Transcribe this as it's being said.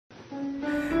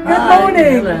Good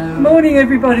morning. Hello. Morning,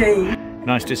 everybody.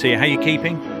 Nice to see you. How are you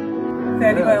keeping?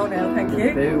 Fairly well now, thank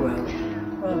you. Very well.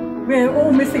 Well, we're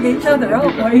all missing each other,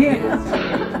 aren't we?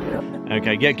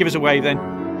 Okay, yeah, give us a wave then.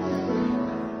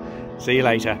 See you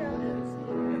later.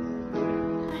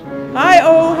 Hi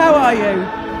all, how are you?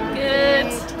 Good.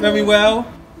 Very well.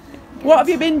 What have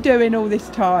you been doing all this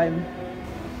time?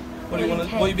 What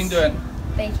have you been doing?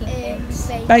 Baking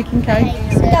cakes. Baking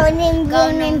cakes. Going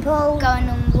on pool. Going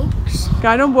on walks.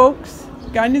 Going on walks.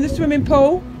 Going in the swimming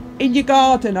pool. In your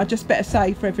garden, I just better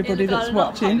say for everybody that's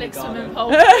watching. Public swimming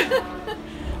pool.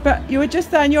 But you were just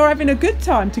saying you're having a good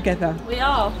time together. We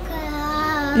are.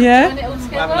 Yeah? It all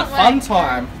together, We're having a fun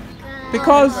time.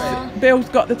 Because Bill's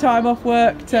got the time off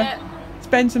work to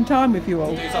spend some time with you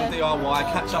all. Do some DIY,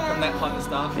 catch up and that kind of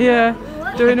stuff. Yeah.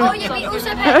 Doing Oh yeah, we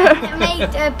also made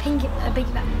a piggy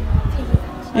bank.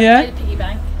 Yeah. Made a piggy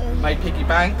bank. Made piggy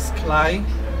banks, clay,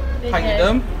 painted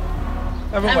them,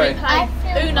 haven't And we? we play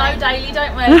Uno daily,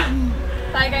 don't we?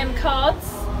 Play a game of cards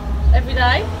every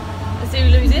day. Let's see who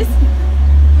loses.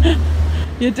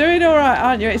 You're doing all right,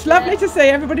 aren't you? It's lovely to see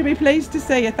everybody. Be pleased to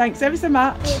see you. Thanks ever so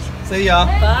much. See ya.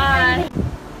 Bye.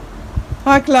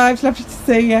 Hi Clive, it's lovely to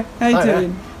see you. How you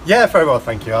doing? Yeah, very well,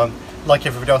 thank you. I'm like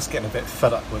everybody else getting a bit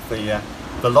fed up with the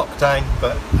lockdown,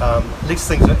 but at least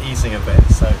things are easing a bit.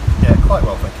 So yeah, quite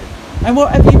well, thank you. And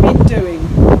what have you been doing?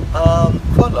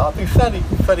 Quite a lot. I've been fairly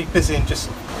busy and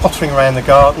just pottering around the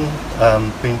garden.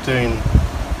 Been doing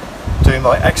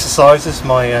my exercises,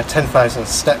 my 10,000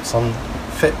 steps on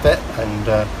Fitbit, and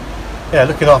yeah,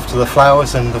 looking after the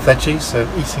flowers and the veggies. So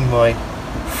eating my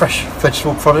fresh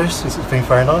vegetable produce. It's been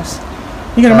very nice.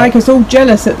 You're going to make us all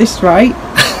jealous at this rate.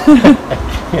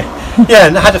 Yeah,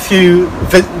 and I had a few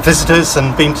visitors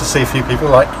and been to see a few people,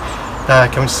 like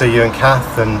coming to see you and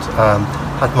Kath, and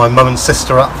had my mum and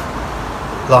sister up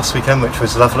last weekend, which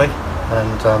was lovely,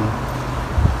 and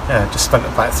yeah, just spent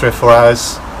about 3 or 4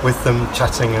 hours with them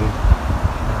chatting and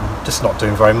just not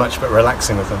doing very much but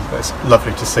relaxing with them, but it's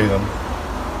lovely to see them.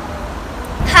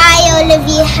 Hi all of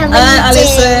you, how are you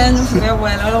Alison. We're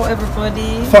well. Hello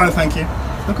everybody. Fine, thank you.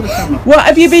 Look at the camera. What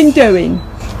have you been doing?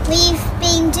 We've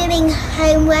been doing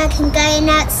homework and going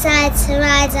outside to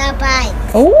ride our bike.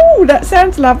 Oh, that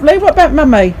sounds lovely. What about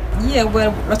Mummy? Yeah,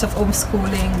 well, a lot of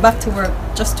homeschooling. Back to work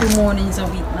just 2 mornings a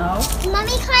week now.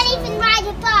 Mummy can't even ride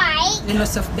a bike. And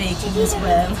lots of baking as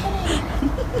well.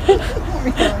 And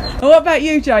what about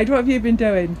you, Jade? What have you been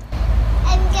doing?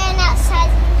 I'm going outside,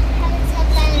 having some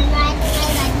fun and riding my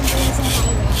bike and doing some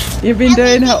highway. You've been And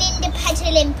doing... we've been in the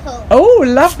pedaling pool. Oh,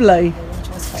 lovely.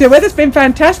 So the weather's been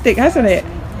fantastic, hasn't it?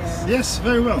 Yes,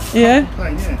 very well. Yeah?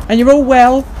 Complain, yeah. And you're all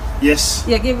well? Yes.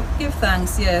 Yeah, give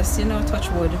thanks, yes, you know, touch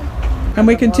wood. And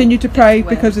we continue to pray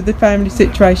because of the family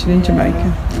situation in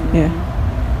Jamaica. Yeah.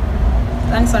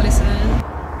 Thanks, Alison.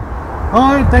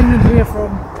 Hi, Damien here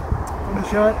from the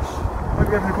church. Hope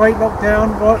you're having a great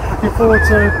lockdown. Right, looking forward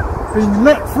to being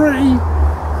let free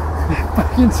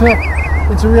back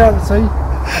into reality.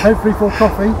 Hopefully for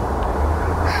coffee.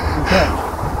 Okay.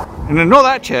 And not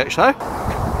that church though.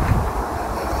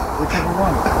 Whichever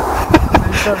one.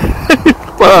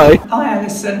 Bye. Hi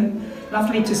Alison,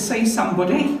 lovely to see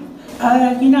somebody.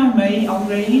 You know me, I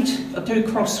read, I do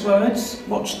crosswords,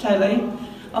 watch telly.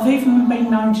 I've even been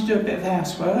known to do a bit of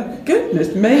housework.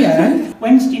 Goodness me, Anne.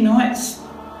 Wednesday nights,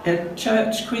 a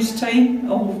church quiz team,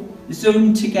 all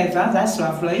Zoom together, that's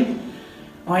lovely.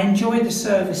 I enjoy the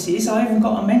services, I haven't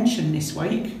got a mention this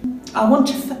week. I want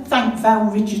to thank Val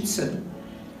Richardson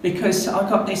because I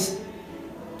got this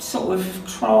sort of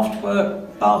craft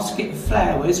work basket of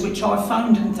flowers which I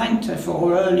phoned and thanked her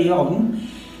for early on.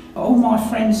 All my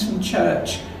friends from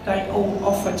church, they all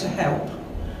offer to help.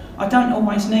 I don't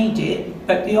always need it,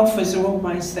 but the offers are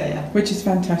always there. Which is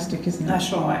fantastic, isn't it?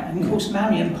 That's right, and of course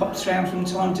Marion pops round from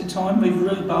time to time with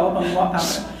rhubarb and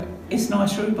whatever. It's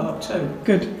nice rhubarb too.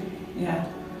 Good. Yeah.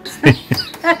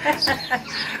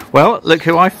 Well, look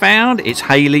who I found. It's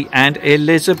Hayley and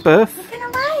Elizabeth. Can I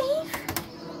wave?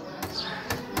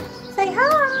 Say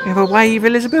hi. You have a wave,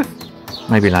 Elizabeth?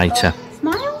 Maybe later.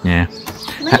 Smile. Yeah.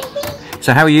 Maybe.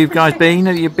 So how have you guys been?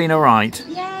 Have you been all right?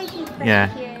 Yeah, good, thank Yeah.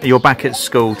 you. You're back at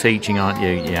school teaching, aren't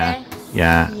you? Yeah.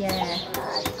 Yeah. Yeah.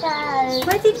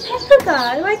 Where did Pepper go?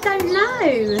 I don't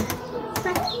know.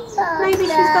 Maybe she's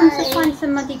gone to find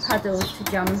some muddy puddles to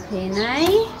jump in,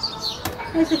 eh?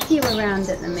 There's a few around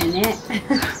at the minute.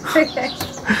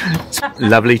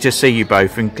 Lovely to see you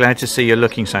both and glad to see you're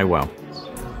looking so well.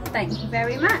 Thank you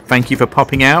very much. Thank you for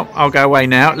popping out. I'll go away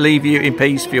now. Leave you in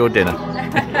peace for your dinner.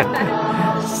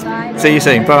 Bye. See you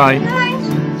soon. Bye.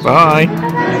 Bye. Bye.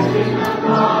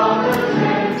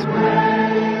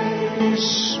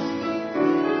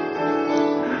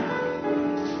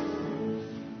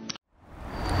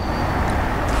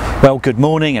 Well, good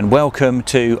morning and welcome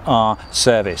to our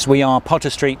service. We are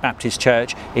Potter Street Baptist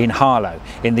Church in Harlow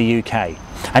in the UK.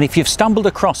 And if you've stumbled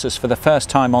across us for the first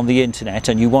time on the internet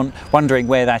and you're wondering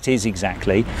where that is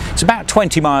exactly, it's about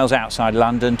 20 miles outside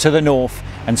London, to the north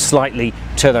and slightly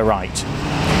to the right.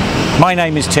 My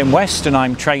name is Tim West and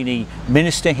I'm trainee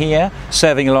minister here,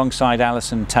 serving alongside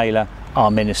Alison Taylor, our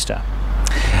minister.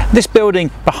 This building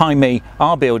behind me,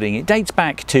 our building, it dates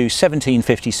back to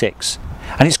 1756.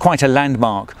 And it's quite a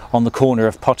landmark on the corner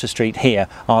of Potter Street here,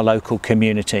 our local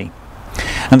community.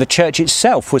 And the church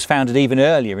itself was founded even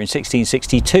earlier in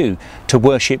 1662 to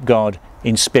worship God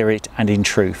in spirit and in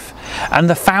truth. And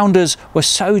the founders were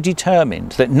so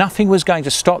determined that nothing was going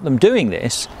to stop them doing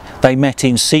this, they met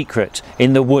in secret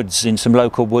in the woods, in some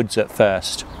local woods at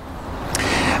first.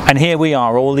 And here we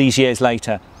are all these years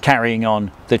later carrying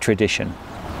on the tradition.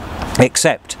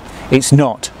 Except it's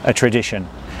not a tradition.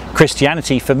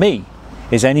 Christianity for me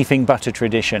is anything but a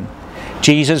tradition.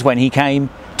 Jesus, when he came,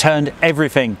 turned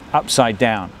everything upside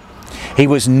down. He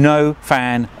was no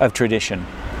fan of tradition.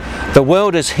 The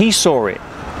world as he saw it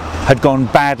had gone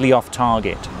badly off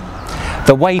target.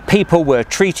 The way people were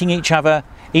treating each other,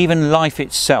 even life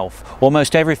itself,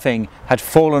 almost everything had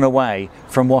fallen away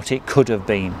from what it could have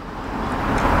been.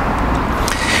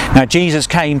 Now Jesus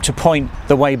came to point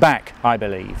the way back, I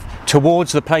believe,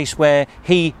 towards the place where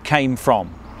he came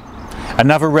from.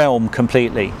 Another realm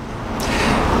completely.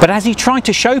 But as he tried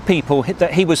to show people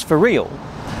that he was for real,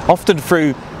 often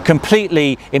through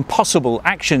completely impossible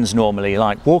actions normally,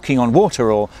 like walking on water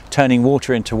or turning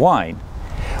water into wine,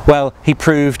 well, he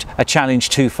proved a challenge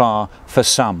too far for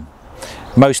some,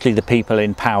 mostly the people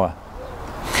in power.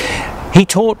 He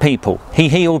taught people, he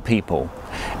healed people.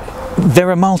 There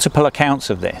are multiple accounts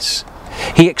of this.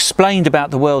 He explained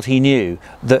about the world he knew,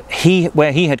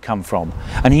 where he had come from,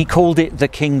 and he called it the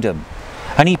kingdom.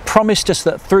 And he promised us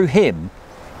that through him,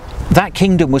 that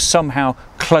kingdom was somehow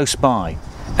close by,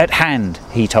 at hand,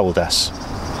 he told us.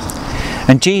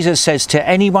 And Jesus says to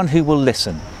anyone who will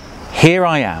listen, "Here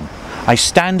I am, I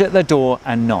stand at the door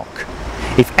and knock.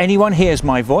 If anyone hears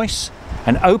my voice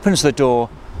and opens the door,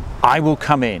 I will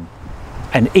come in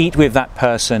and eat with that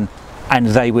person and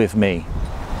they with me."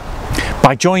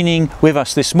 By joining with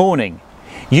us this morning,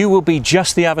 you will be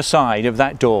just the other side of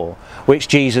that door which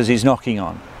Jesus is knocking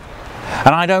on.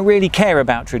 And I don't really care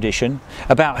about tradition,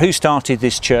 about who started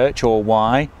this church or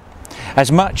why.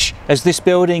 As much as this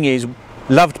building is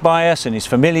loved by us and is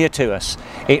familiar to us,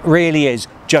 it really is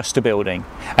just a building,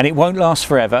 and it won't last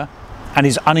forever and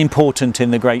is unimportant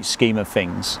in the great scheme of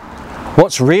things.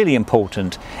 What's really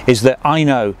important is that I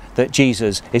know that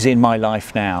Jesus is in my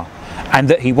life now and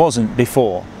that he wasn't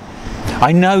before.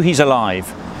 I know he's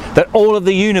alive, that all of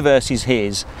the universe is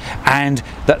his, and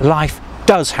that life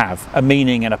does have a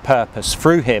meaning and a purpose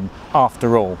through him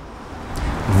after all.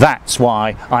 That's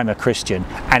why I'm a Christian,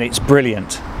 and it's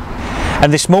brilliant.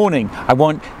 And this morning I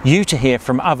want you to hear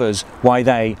from others why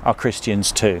they are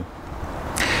Christians too.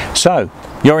 So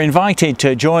you're invited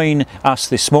to join us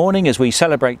this morning as we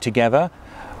celebrate together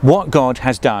what God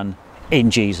has done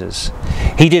in Jesus.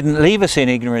 He didn't leave us in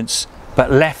ignorance,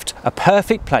 but left a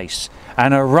perfect place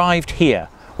and arrived here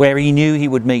where he knew he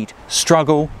would meet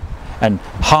struggle and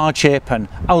hardship and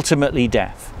ultimately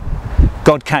death.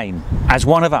 God came as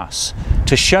one of us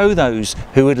to show those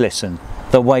who would listen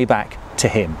the way back to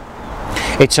him.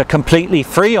 It's a completely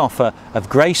free offer of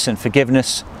grace and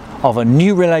forgiveness, of a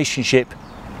new relationship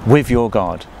with your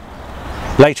God.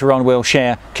 Later on we'll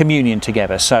share communion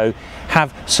together, so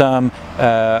have some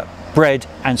bread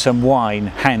and some wine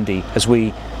handy as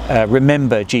we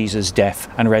remember Jesus' death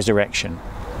and resurrection.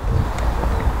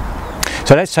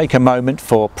 So let's take a moment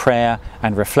for prayer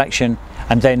and reflection,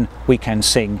 and then we can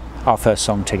sing our first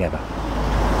song together.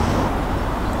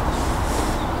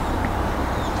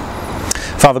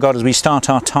 Father God, as we start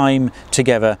our time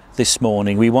together this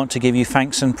morning, we want to give you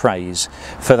thanks and praise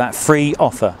for that free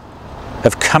offer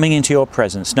of coming into your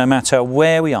presence, no matter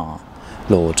where we are,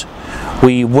 Lord.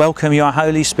 We welcome your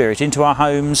Holy Spirit into our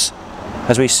homes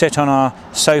as we sit on our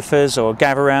sofas or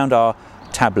gather around our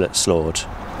tablets, Lord.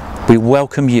 We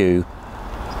welcome you,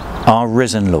 our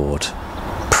risen Lord.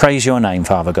 Praise your name,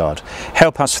 Father God.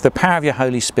 Help us through the power of your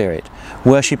Holy Spirit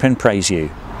worship and praise you,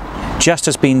 just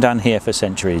as been done here for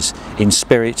centuries, in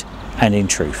spirit and in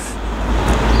truth.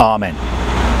 Amen.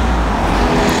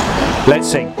 Let's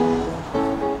sing.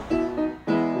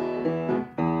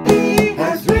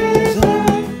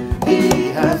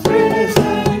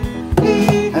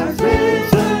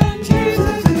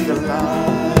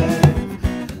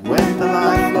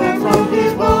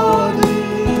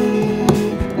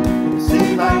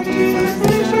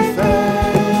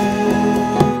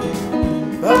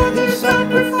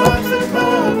 Sacrifice.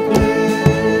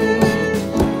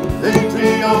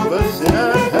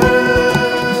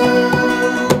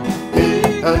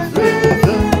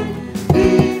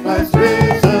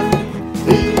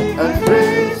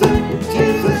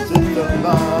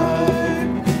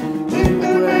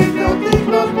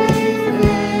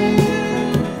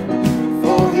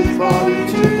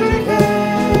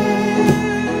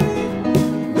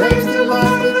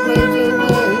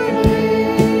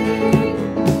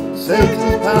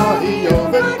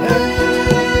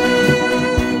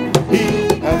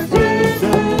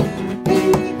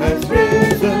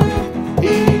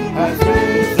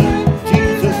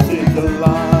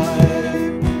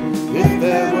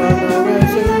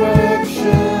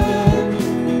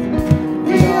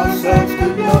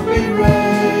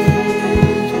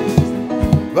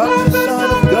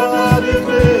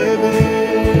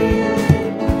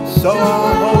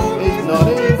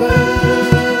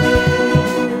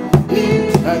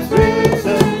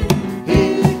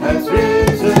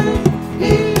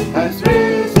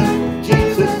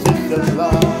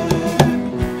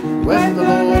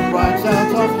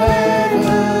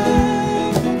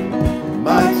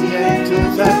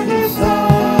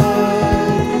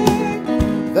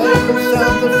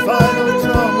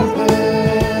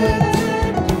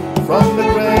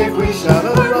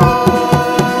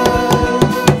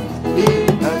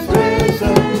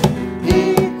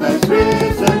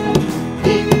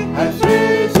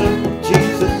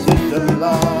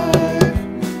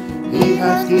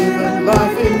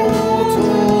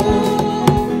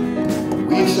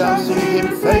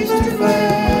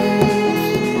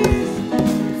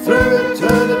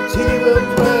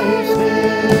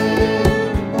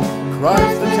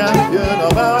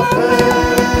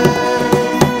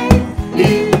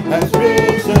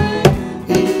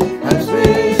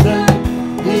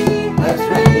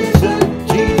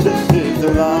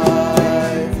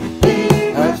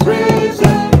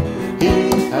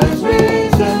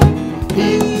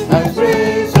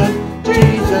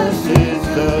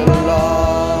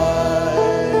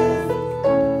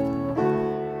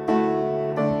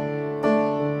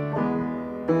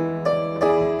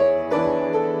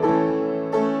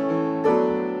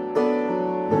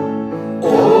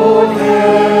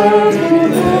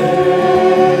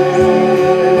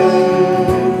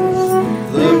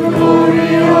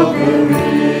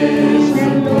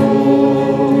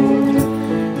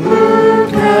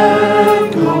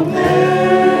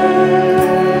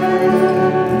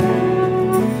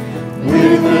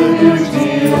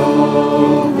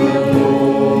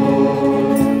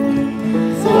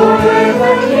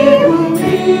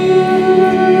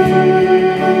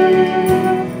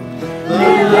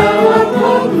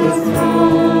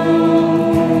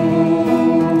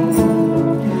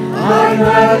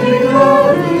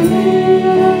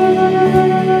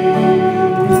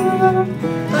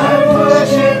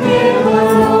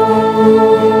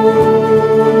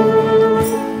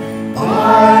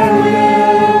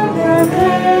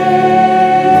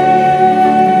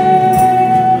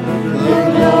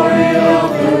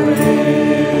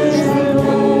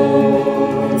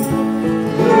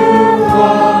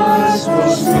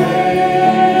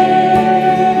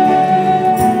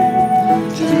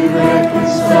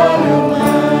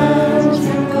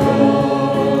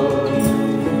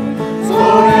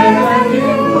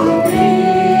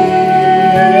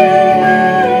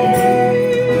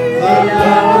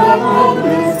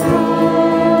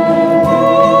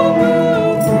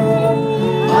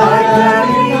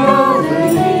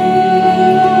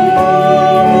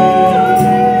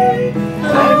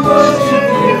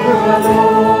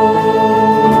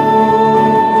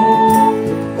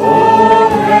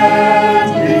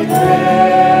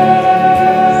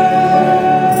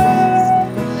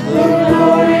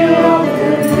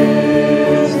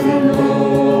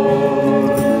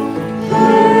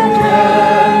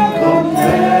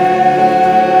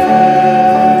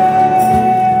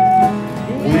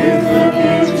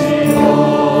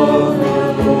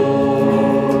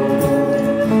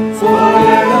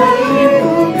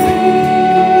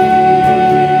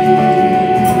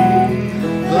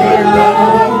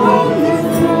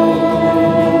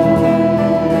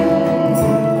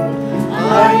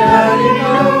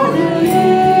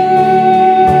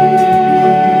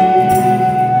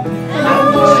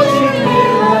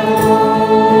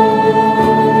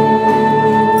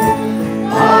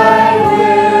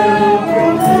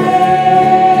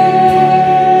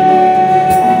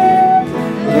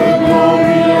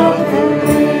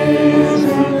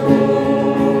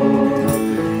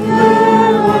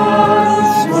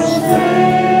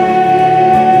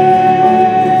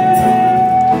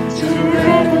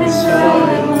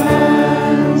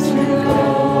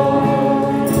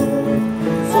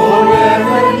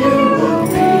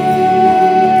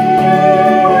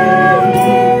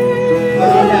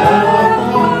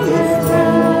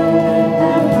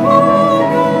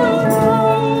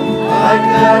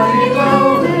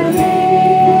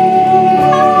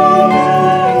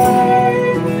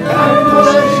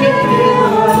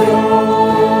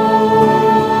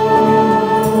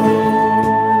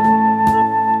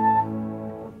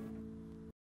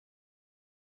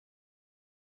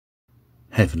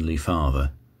 Heavenly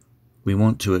Father, we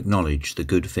want to acknowledge the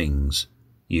good things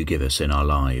you give us in our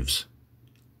lives.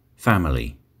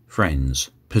 Family,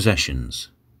 friends, possessions,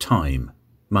 time,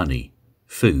 money,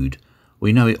 food,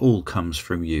 we know it all comes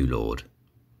from you, Lord.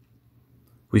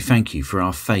 We thank you for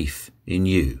our faith in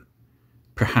you,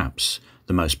 perhaps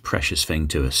the most precious thing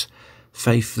to us,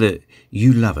 faith that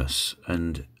you love us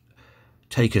and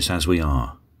take us as we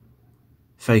are,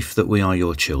 faith that we are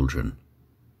your children,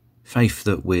 faith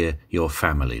that we're your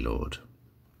family, Lord.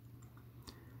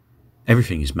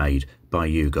 Everything is made by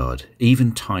you, God,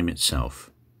 even time itself,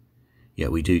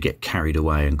 yet we do get carried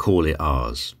away and call it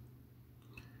ours.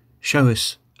 Show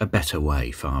us a better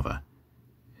way, Father.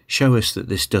 Show us that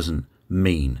this doesn't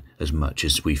mean as much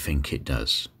as we think it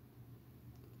does.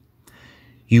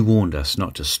 You warned us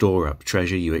not to store up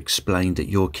treasure. You explained that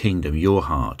your kingdom, your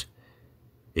heart,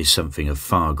 is something of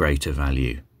far greater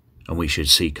value, and we should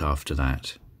seek after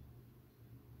that.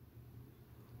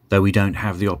 Though we don't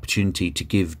have the opportunity to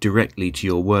give directly to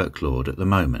your work, Lord, at the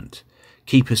moment,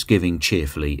 keep us giving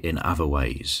cheerfully in other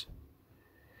ways.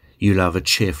 You love a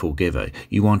cheerful giver.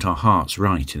 You want our hearts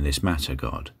right in this matter,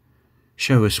 God.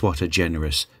 Show us what a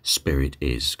generous spirit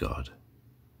is, God.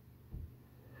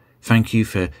 Thank you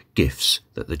for gifts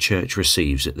that the church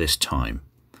receives at this time.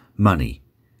 Money,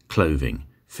 clothing,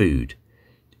 food,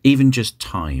 even just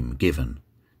time given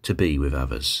to be with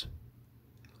others.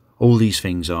 All these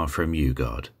things are from you,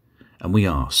 God, and we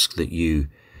ask that you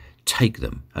take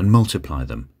them and multiply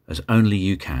them as only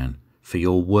you can for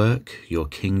your work, your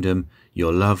kingdom,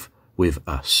 your love with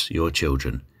us, your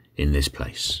children, in this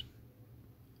place.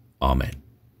 Amen.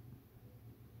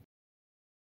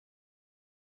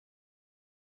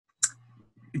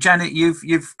 Janet,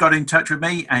 you've got in touch with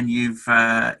me and you've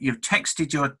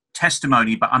texted your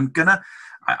testimony, but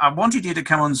I wanted you to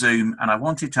come on Zoom and I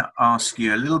wanted to ask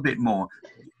you a little bit more.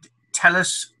 Tell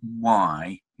us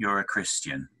why you're a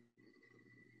Christian.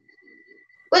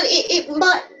 Well,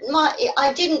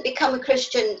 I didn't become a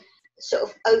Christian sort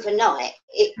of overnight.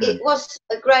 It was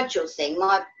a gradual thing.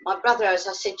 My brother, as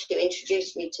I said to you,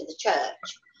 introduced me to the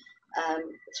church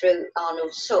through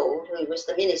Arnold Saul, who was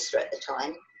the minister at the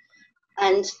time.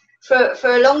 And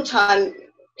for a long time,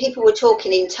 people were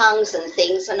talking in tongues and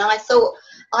things, and I thought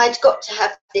I'd got to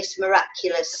have this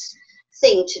miraculous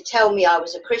thing to tell me I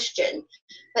was a Christian.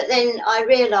 But then I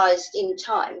realised in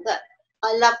time that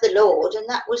I love the Lord, and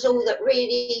that was all that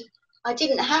really. I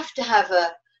didn't have to have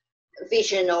a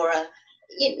vision or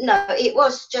it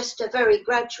was just a very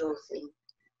gradual thing.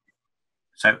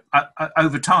 So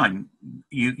over time,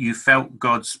 you felt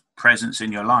God's presence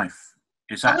in your life.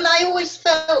 Is that? Well, I always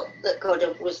felt that God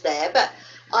was there, but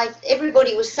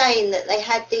everybody was saying that they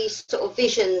had these sort of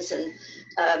visions and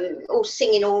all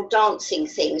singing, all dancing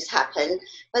things happen,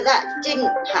 but that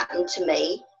didn't happen to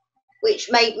me, which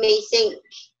made me think,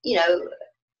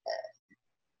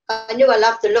 I knew I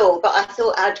loved the Lord, but I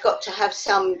thought I'd got to have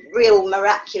some real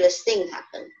miraculous thing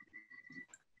happen.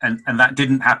 And that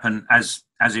didn't happen as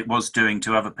it was doing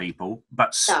to other people,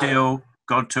 but still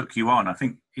God took you on. I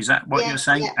think, is that what you're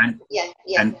saying?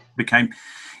 And became,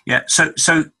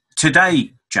 So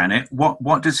today, Janet,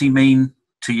 what does he mean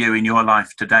to you in your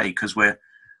life today? Because we're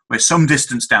some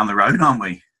distance down the road, aren't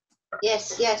we?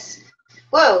 Yes.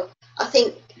 Well, I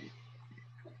think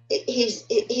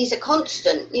he's a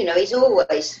constant. He's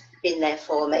always been there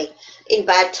for me in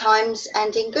bad times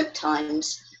and in good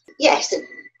times. Yes,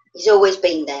 he's always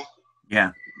been there.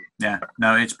 Yeah.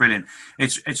 No, it's brilliant.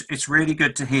 It's really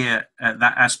good to hear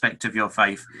that aspect of your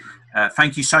faith.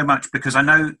 Thank you so much, because I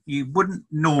know you wouldn't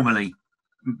normally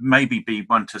maybe be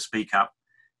one to speak up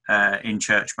in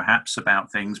church perhaps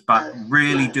about things, but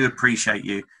really do appreciate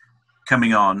you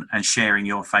coming on and sharing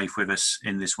your faith with us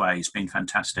in this way. It's been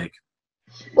fantastic.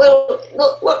 Well,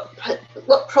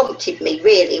 what prompted me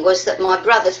really was that my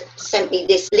brother sent me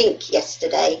this link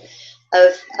yesterday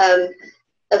of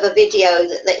a video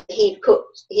that he'd put.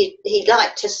 He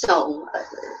liked a song.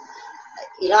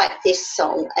 He liked this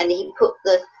song, and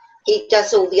he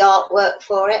does all the artwork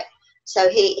for it. So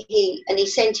he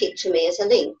sent it to me as a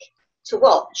link to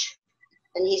watch,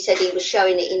 and he said he was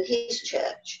showing it in his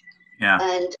church. Yeah.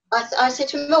 And I said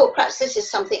to him, "Oh, perhaps this is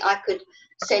something I could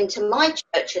send to my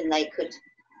church, and they could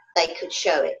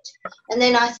show it." And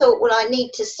then I thought, well, I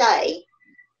need to say,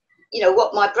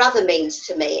 what my brother means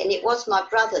to me, and it was my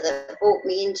brother that brought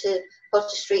me into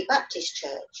Potter Street Baptist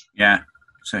Church. Yeah.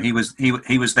 So he was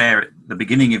there at the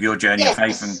beginning of your journey of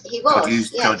faith, and he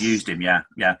was, God used him. Yeah.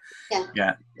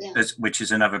 Which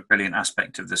is another brilliant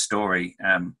aspect of the story.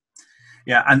 And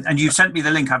you sent me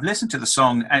the link. I've listened to the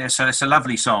song. It's a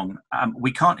lovely song.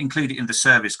 We can't include it in the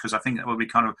service because I think that will be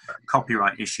kind of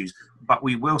copyright issues. But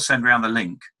we will send around the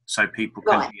link so people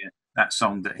can hear that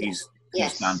song that he's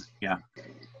done. Yeah.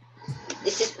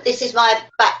 This is my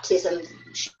baptism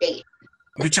sheet.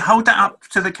 Would you hold that up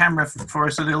to the camera for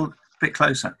us a little bit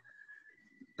closer?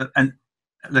 And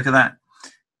look at that.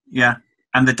 Yeah.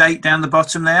 And the date down the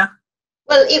bottom there?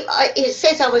 Well, it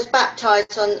says I was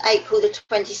baptised on April the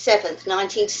 27th,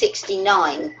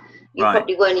 1969. You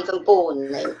probably weren't even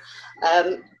born then.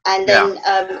 And then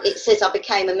it says I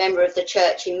became a member of the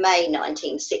church in May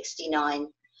 1969.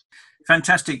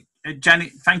 Fantastic.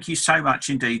 Janet, thank you so much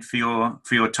indeed for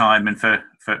your time and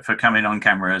for coming on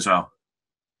camera as well.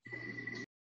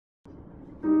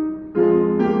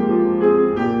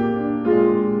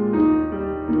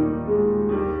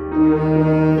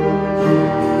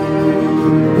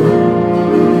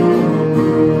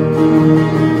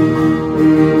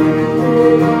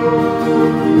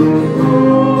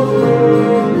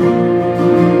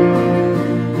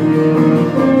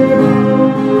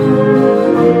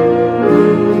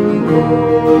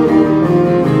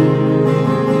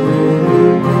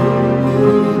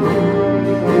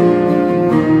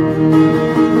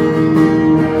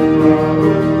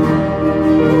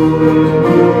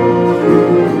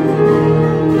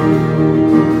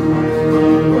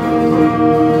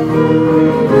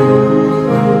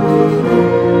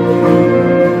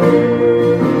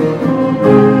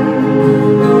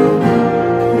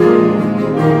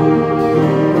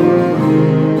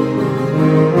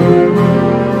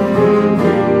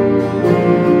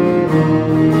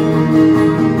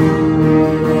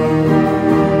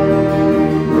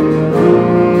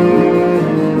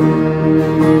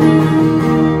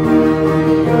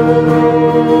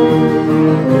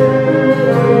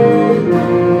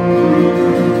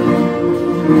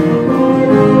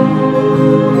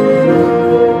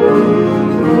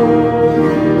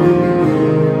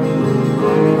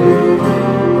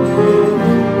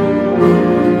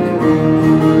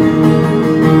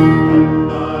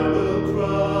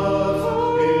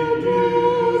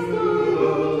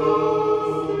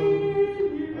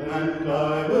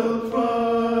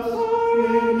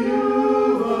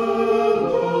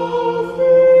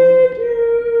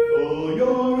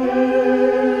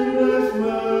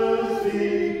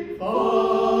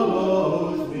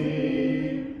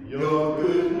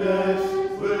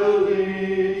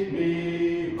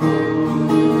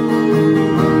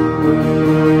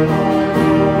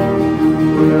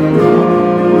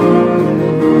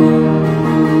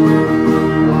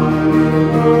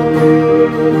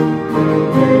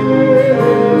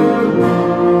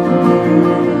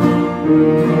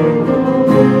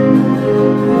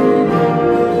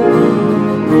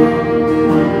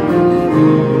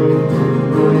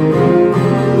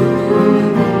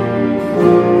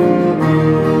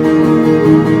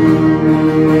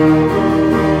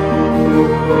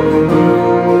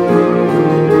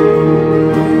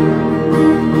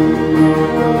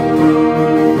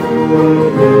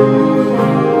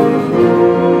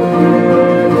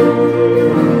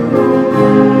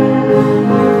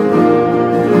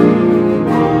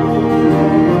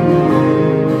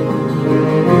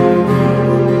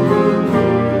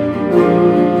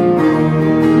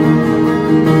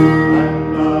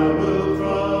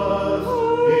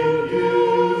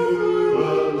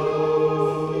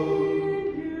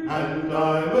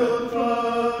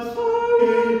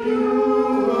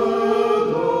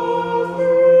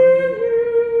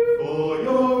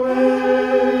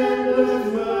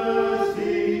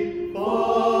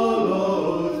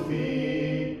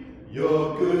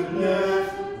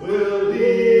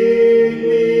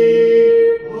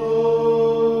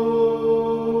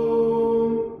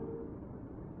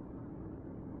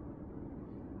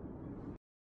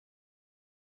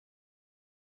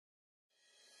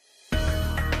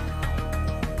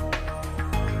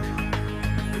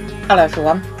 Hello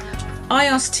everyone. I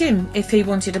asked Tim if he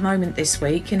wanted a moment this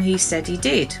week and he said he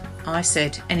did. I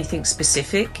said, anything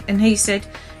specific? And he said,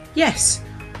 yes.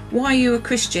 Why are you a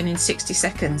Christian in 60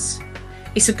 seconds?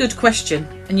 It's a good question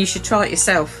and you should try it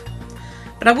yourself.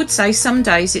 But I would say some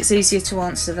days it's easier to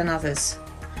answer than others.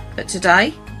 But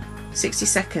today, 60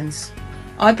 seconds.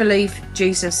 I believe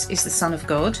Jesus is the Son of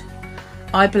God.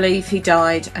 I believe he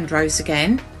died and rose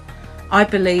again. I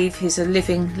believe he's a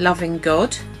living, loving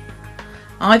God.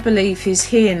 I believe he's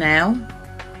here now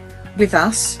with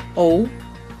us all.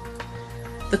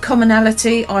 The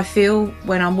commonality I feel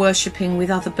when I'm worshipping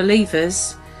with other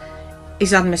believers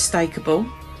is unmistakable.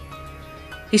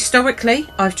 Historically,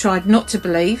 I've tried not to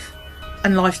believe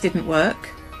and life didn't work.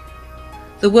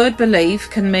 The word believe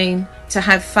can mean to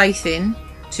have faith in,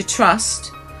 to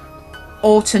trust,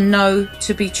 or to know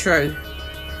to be true.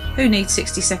 Who needs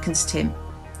 60 seconds, Tim?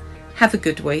 Have a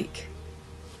good week.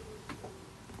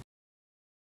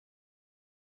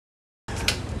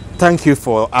 Thank you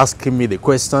for asking me the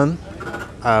question,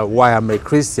 why I'm a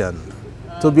Christian.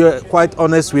 To be quite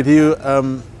honest with you,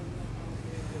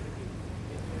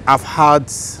 I've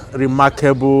had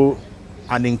remarkable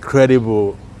and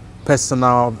incredible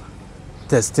personal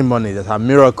testimonies that are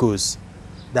miracles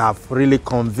that have really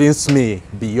convinced me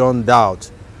beyond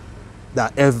doubt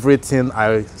that everything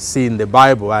I see in the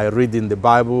Bible, I read in the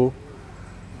Bible,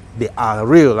 they are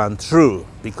real and true,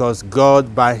 because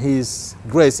God, by his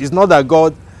grace, it's not that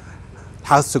God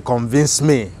has to convince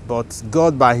me, but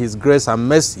God, by his grace and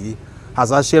mercy,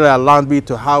 has actually allowed me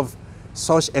to have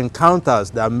such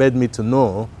encounters that made me to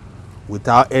know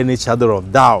without any shadow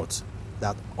of doubt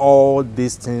that all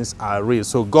these things are real.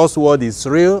 So God's word is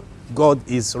real, God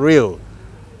is real,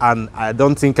 and I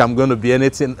don't think I'm going to be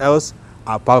anything else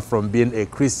apart from being a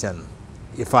Christian.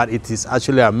 In fact, it is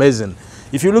actually amazing.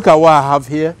 If you look at what I have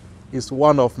here, it's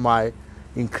one of my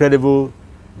incredible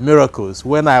miracles.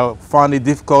 When I found it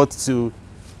difficult to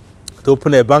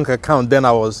open a bank account, then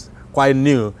I was quite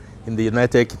new in the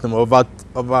United Kingdom,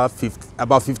 about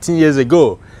 15 years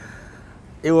ago.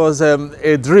 It was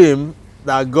a dream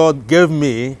that God gave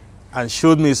me and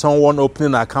showed me someone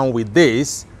opening an account with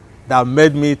this that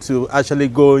made me to actually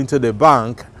go into the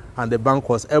bank, and the bank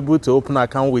was able to open an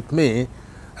account with me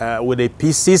with a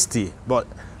P60. But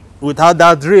without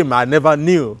that dream, I never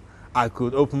knew I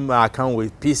could open my account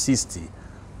with P60.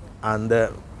 And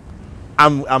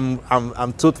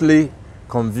I'm totally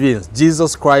convinced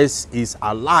Jesus Christ is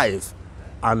alive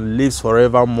and lives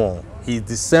forevermore. He's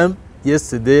the same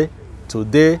yesterday,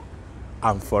 today,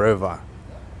 and forever.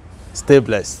 Stay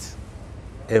blessed.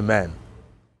 Amen.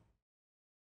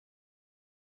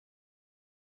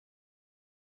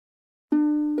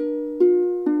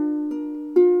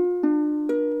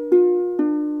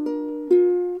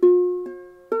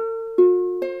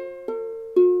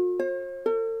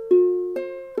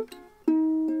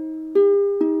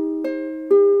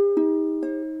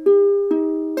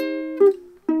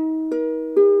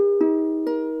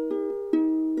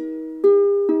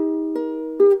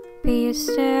 Be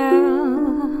still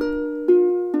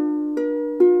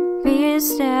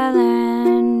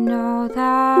and know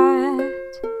that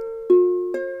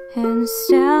in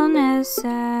stillness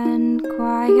and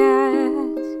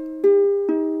quiet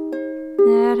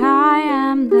that I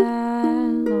am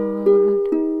the Lord.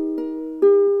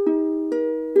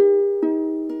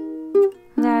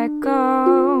 Let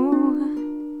go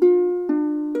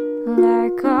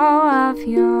of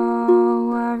your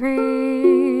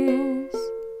worries.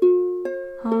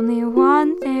 Only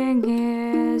one thing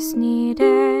is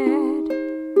needed.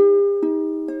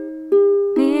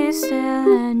 Be still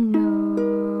and know.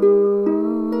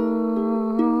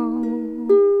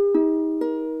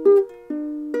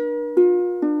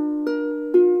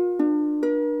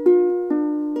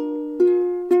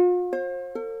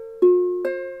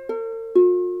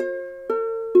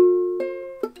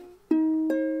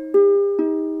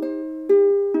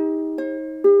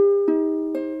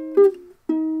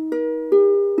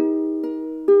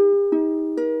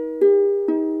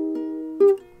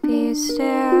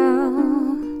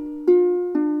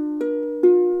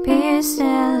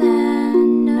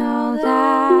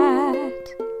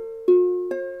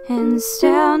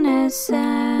 stillness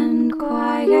and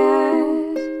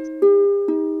quiet,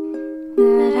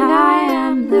 that I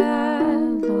am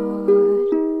the Lord.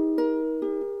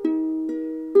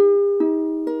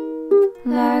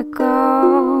 Let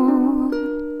go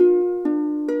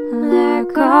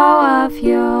of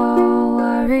your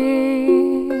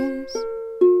worries.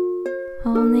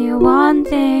 Only one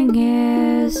thing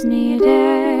is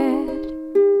needed.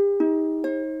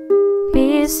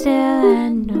 Be still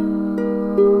and know.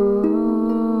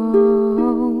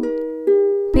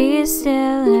 Be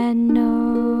still and know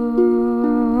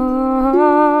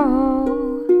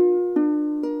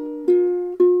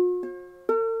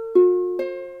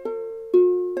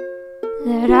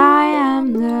that I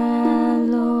am the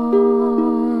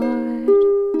Lord.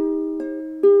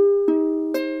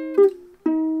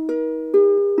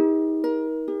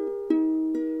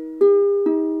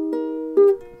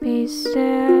 Be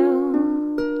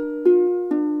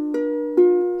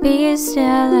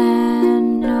still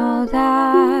and know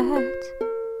that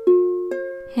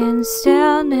in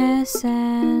stillness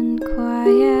and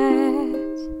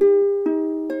quiet,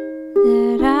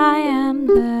 that I am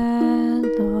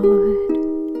the Lord.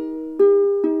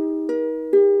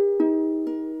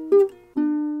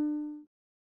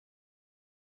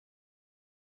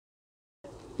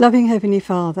 Loving Heavenly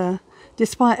Father,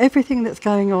 despite everything that's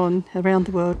going on around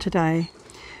the world today,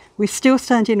 we still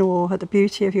stand in awe at the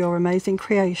beauty of your amazing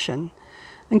creation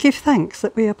and give thanks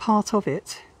that we are part of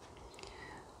it.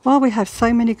 While we have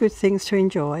so many good things to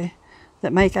enjoy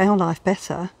that make our life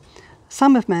better,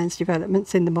 some of man's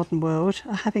developments in the modern world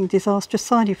are having disastrous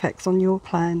side effects on your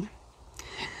plan.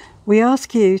 We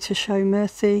ask you to show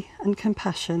mercy and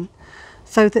compassion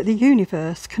so that the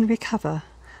universe can recover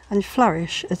and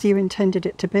flourish as you intended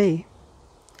it to be.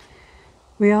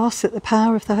 We ask that the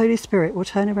power of the Holy Spirit will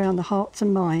turn around the hearts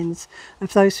and minds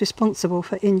of those responsible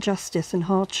for injustice and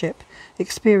hardship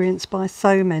experienced by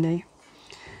so many.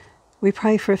 We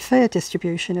pray for a fair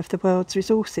distribution of the world's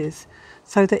resources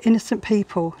so that innocent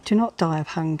people do not die of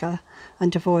hunger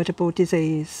and avoidable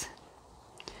disease.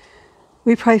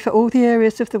 We pray for all the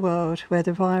areas of the world where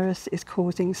the virus is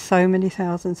causing so many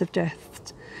thousands of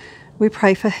deaths. We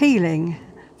pray for healing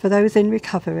for those in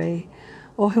recovery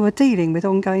or who are dealing with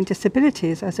ongoing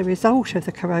disabilities as a result of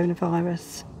the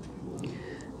coronavirus.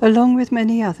 Along with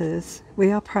many others,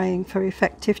 we are praying for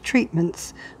effective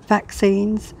treatments,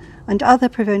 vaccines, and other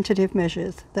preventative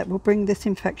measures that will bring this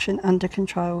infection under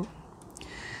control.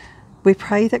 We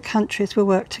pray that countries will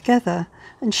work together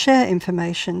and share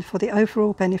information for the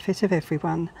overall benefit of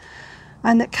everyone,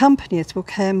 and that companies will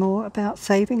care more about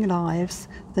saving lives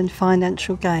than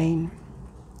financial gain.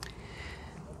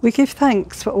 We give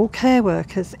thanks for all care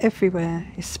workers everywhere,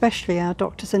 especially our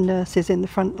doctors and nurses in the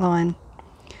front line.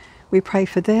 We pray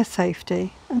for their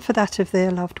safety and for that of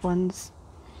their loved ones.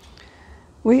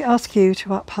 We ask you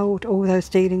to uphold all those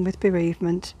dealing with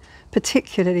bereavement,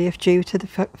 particularly if due to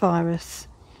the virus.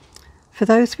 For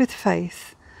those with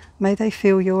faith, may they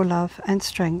feel your love and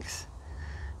strength.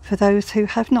 For those who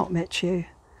have not met you,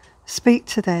 speak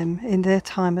to them in their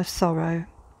time of sorrow.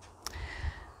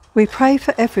 We pray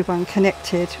for everyone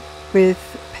connected with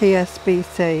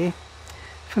PSBC,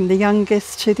 from the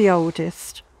youngest to the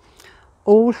oldest,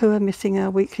 all who are missing our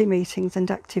weekly meetings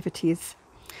and activities.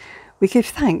 We give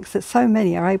thanks that so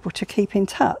many are able to keep in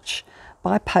touch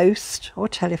by post or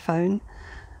telephone,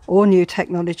 or new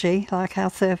technology like our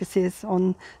services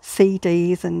on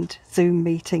CDs and Zoom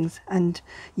meetings and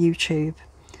YouTube,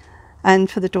 and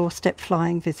for the doorstep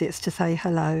flying visits to say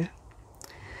hello.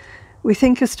 We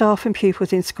think of staff and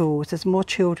pupils in schools as more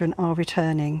children are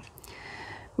returning.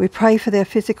 We pray for their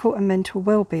physical and mental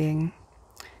well-being.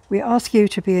 We ask you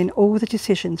to be in all the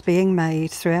decisions being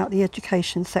made throughout the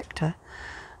education sector,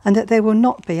 and that there will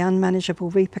not be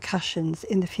unmanageable repercussions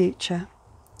in the future.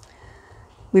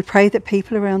 We pray that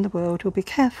people around the world will be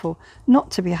careful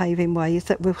not to behave in ways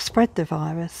that will spread the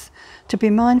virus, to be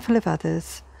mindful of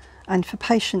others, and for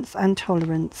patience and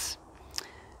tolerance.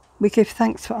 We give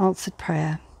thanks for answered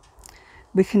prayer.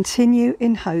 We continue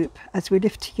in hope as we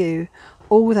lift to you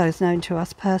all those known to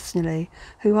us personally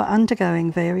who are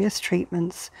undergoing various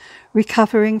treatments,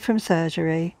 recovering from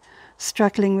surgery,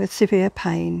 struggling with severe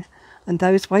pain, and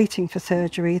those waiting for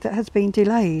surgery that has been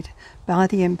delayed by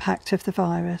the impact of the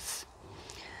virus.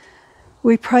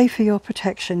 We pray for your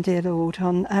protection, dear Lord,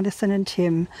 on Alison and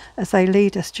Tim as they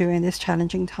lead us during this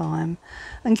challenging time,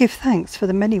 and give thanks for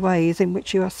the many ways in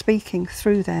which you are speaking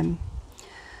through them.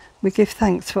 We give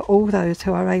thanks for all those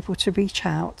who are able to reach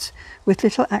out with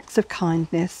little acts of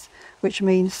kindness, which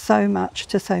means so much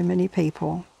to so many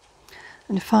people.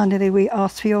 And finally, we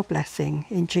ask for your blessing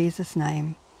in Jesus'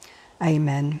 name.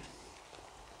 Amen.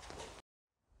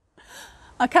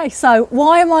 Okay, so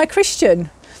why am I a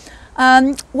Christian?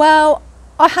 Well,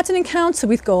 I had an encounter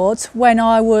with God when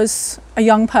I was a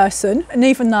young person, and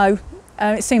even though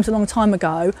it seems a long time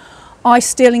ago, I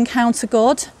still encounter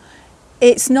God.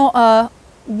 It's not a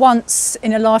once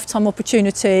in a lifetime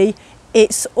opportunity,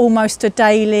 it's almost a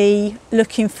daily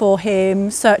looking for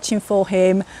Him, searching for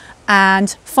Him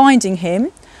and finding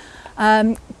Him.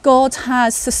 God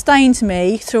has sustained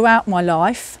me throughout my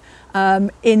life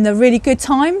in the really good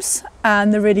times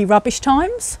and the really rubbish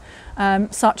times,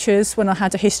 such as when I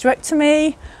had a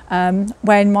hysterectomy,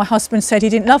 when my husband said he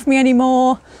didn't love me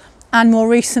anymore, and more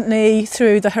recently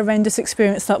through the horrendous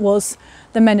experience that was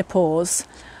the menopause.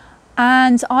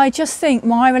 And I just think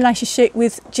my relationship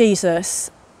with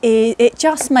Jesus, it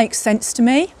just makes sense to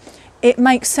me. It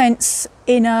makes sense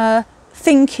in a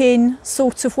thinking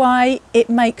sort of way, it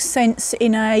makes sense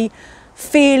in a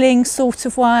feeling sort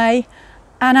of way,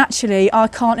 and actually I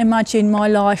can't imagine my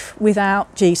life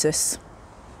without Jesus.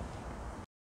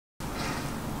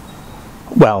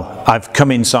 Well, I've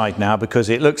come inside now because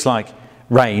it looks like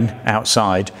rain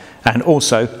outside, and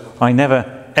also I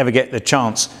never ever get the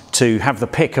chance to have the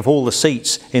pick of all the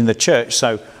seats in the church,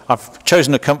 so I've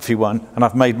chosen a comfy one and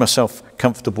I've made myself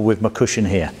comfortable with my cushion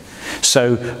here.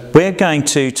 So we're going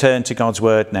to turn to God's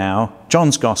Word now,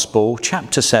 John's Gospel,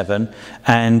 chapter 7,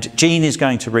 and Jean is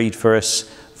going to read for us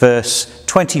verse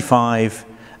 25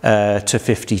 to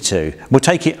 52. We'll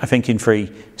take it, I think, in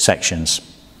 3 sections.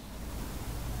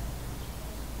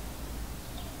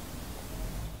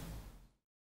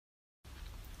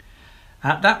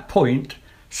 At that point,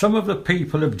 some of the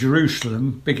people of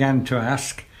Jerusalem began to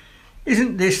ask,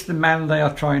 "Isn't this the man they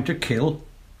are trying to kill?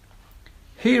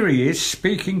 Here he is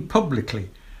speaking publicly,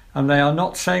 and they are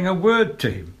not saying a word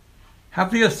to him.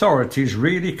 Have the authorities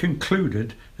really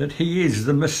concluded that he is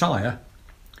the Messiah?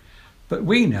 But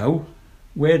we know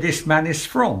where this man is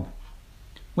from.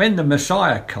 When the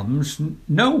Messiah comes,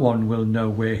 no one will know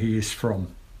where he is from."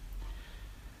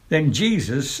 Then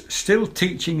Jesus, still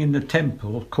teaching in the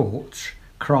temple courts,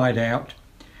 cried out,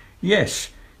 "Yes,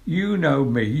 you know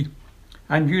me,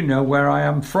 and you know where I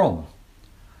am from.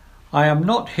 I am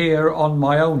not here on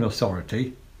my own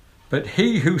authority, but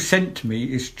he who sent me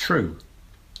is true.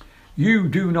 You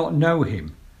do not know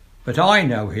him, but I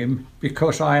know him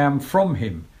because I am from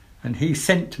him, and he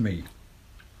sent me."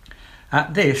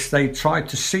 At this they tried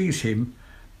to seize him,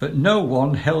 but no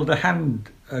one held a hand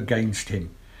against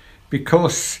him,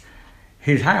 because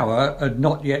his hour had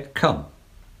not yet come.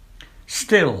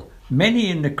 Still, many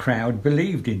in the crowd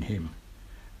believed in him.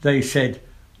 They said,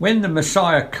 "When the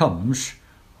Messiah comes,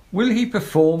 will he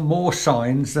perform more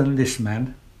signs than this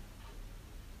man?"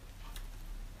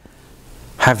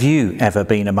 Have you ever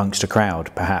been amongst a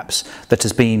crowd, perhaps, that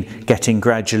has been getting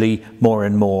gradually more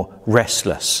and more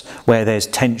restless, where there's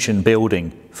tension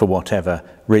building for whatever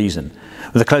reason?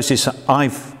 The closest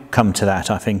I've come to that,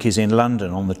 I think, is in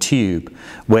London on the Tube,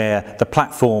 where the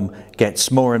platform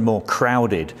gets more and more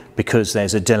crowded because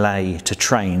there's a delay to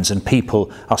trains and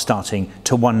people are starting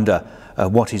to wonder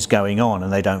what is going on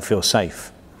and they don't feel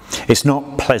safe. It's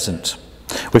not pleasant.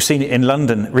 We've seen it in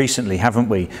London recently, haven't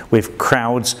we? With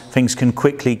crowds, things can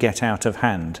quickly get out of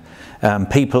hand.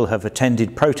 People have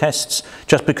attended protests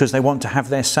just because they want to have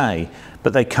their say,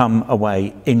 but they come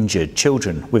away injured.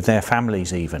 Children with their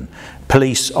families even.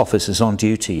 Police officers on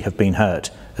duty have been hurt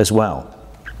as well.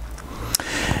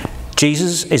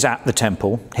 Jesus is at the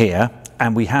temple here,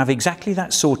 and we have exactly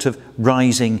that sort of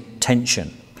rising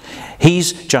tension.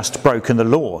 He's just broken the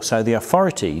law, so the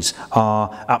authorities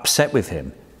are upset with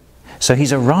him. So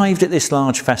he's arrived at this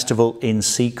large festival in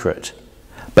secret,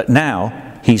 but now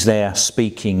he's there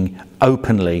speaking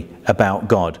openly about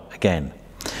God again.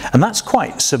 And that's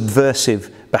quite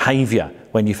subversive behaviour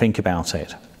when you think about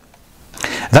it.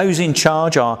 Those in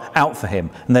charge are out for him,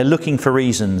 and they're looking for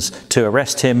reasons to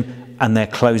arrest him, and they're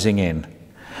closing in.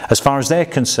 As far as they're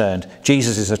concerned,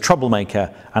 Jesus is a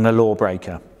troublemaker and a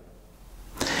lawbreaker.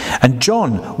 And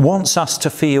John wants us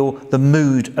to feel the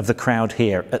mood of the crowd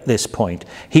here at this point.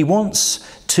 He wants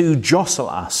to jostle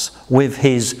us with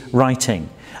his writing,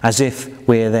 as if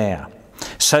we're there.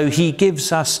 So he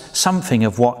gives us something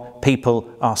of what people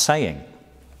are saying.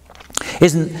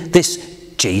 Isn't this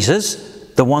Jesus,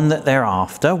 the one that they're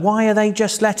after? Why are they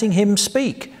just letting him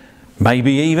speak?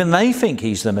 Maybe even they think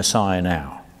he's the Messiah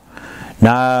now.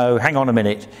 No, hang on a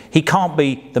minute. He can't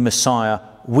be the Messiah.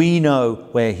 We know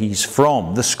where he's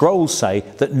from. The scrolls say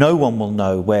that no one will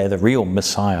know where the real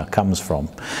Messiah comes from.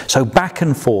 So back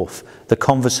and forth, the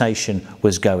conversation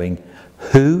was going,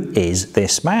 who is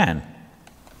this man?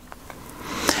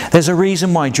 There's a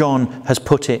reason why John has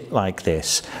put it like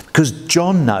this, because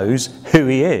John knows who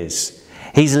he is.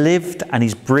 He's lived and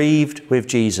he's breathed with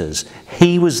Jesus.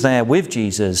 He was there with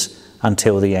Jesus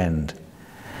until the end.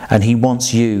 And he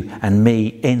wants you and me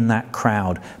in that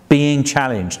crowd, being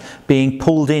challenged, being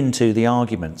pulled into the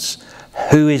arguments.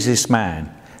 Who is this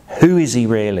man? Who is he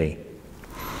really?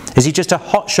 Is he just a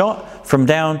hotshot from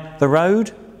down the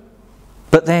road?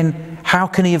 But then how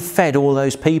can he have fed all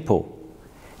those people?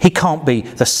 He can't be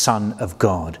the Son of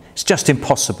God. It's just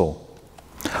impossible.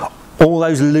 All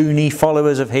those loony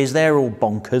followers of his, they're all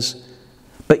bonkers.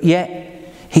 But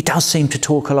yet he does seem to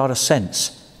talk a lot of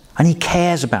sense. And he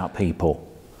cares about people.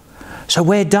 So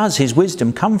where does his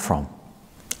wisdom come from?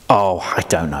 Oh, I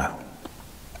don't know.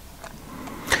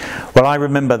 Well, I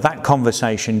remember that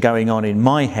conversation going on in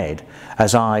my head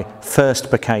as I first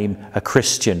became a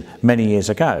Christian many years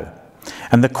ago.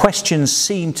 And the questions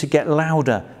seemed to get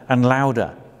louder and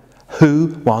louder.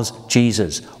 Who was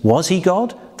Jesus? Was he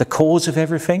God, the cause of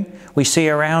everything we see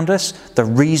around us, the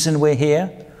reason we're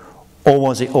here? Or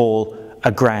was it all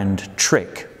a grand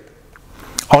trick?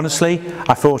 Honestly,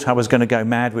 I thought I was going to go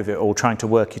mad with it all, trying to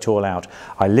work it all out.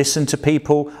 I listened to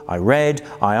people, I read,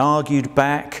 I argued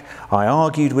back, I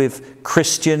argued with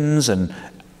Christians, and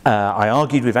I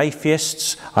argued with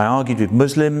atheists, I argued with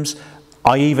Muslims,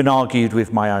 I even argued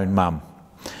with my own mum.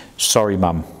 Sorry,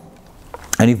 mum.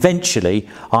 And eventually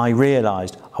I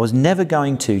realised I was never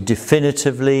going to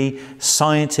definitively,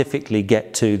 scientifically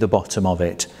get to the bottom of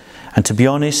it. And to be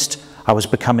honest, I was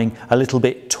becoming a little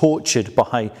bit tortured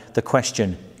by the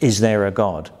question, is there a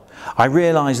God? I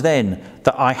realised then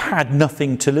that I had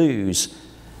nothing to lose.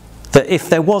 That if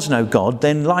there was no God,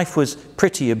 then life was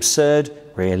pretty absurd,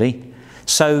 really.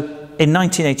 So in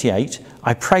 1988,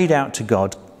 I prayed out to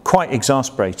God, quite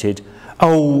exasperated,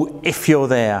 oh, if you're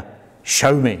there,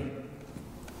 show me.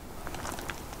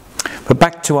 But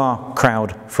back to our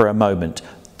crowd for a moment.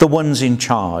 The ones in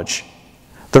charge.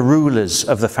 The rulers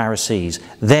of the Pharisees,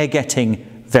 they're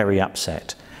getting very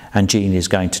upset. And Jean is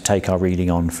going to take our reading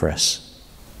on for us.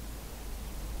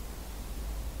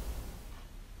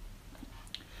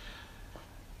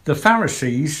 The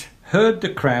Pharisees heard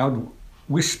the crowd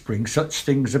whispering such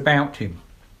things about him.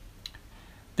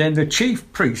 Then the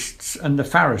chief priests and the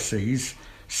Pharisees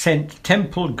sent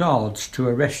temple guards to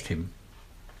arrest him.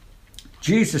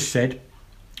 Jesus said,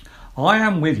 I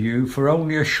am with you for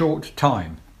only a short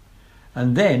time.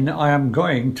 And then I am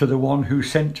going to the one who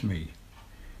sent me.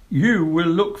 You will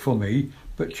look for me,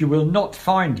 but you will not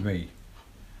find me.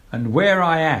 And where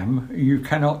I am, you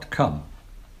cannot come.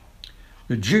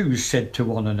 The Jews said to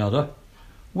one another,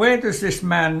 where does this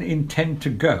man intend to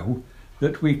go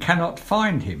that we cannot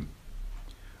find him?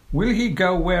 Will he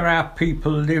go where our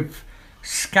people live,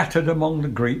 scattered among the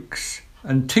Greeks,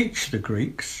 and teach the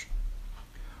Greeks?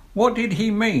 What did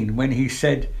he mean when he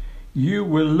said, you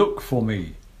will look for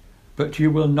me, but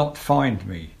you will not find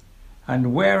me,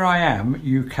 and where I am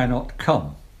you cannot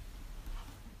come?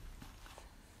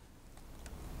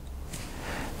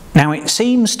 Now it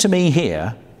seems to me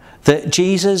here that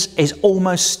Jesus is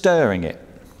almost stirring it.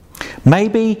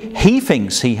 Maybe he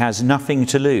thinks he has nothing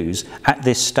to lose at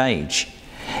this stage.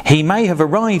 He may have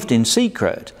arrived in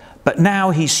secret, but now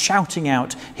he's shouting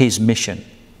out his mission.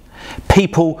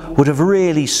 People would have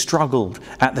really struggled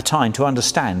at the time to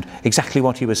understand exactly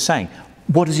what he was saying.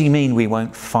 What does he mean we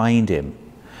won't find him?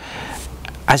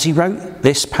 As he wrote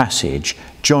this passage,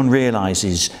 John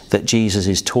realises that Jesus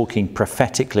is talking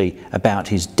prophetically about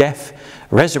his death,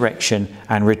 resurrection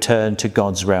and return to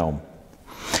God's realm.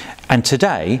 And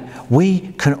today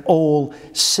we can all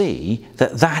see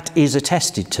that that is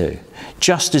attested to,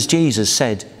 just as Jesus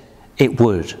said it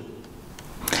would.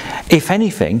 If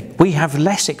anything, we have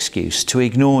less excuse to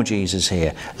ignore Jesus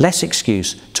here, less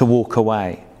excuse to walk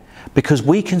away, because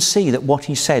we can see that what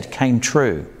he said came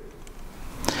true.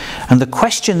 And the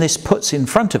question this puts in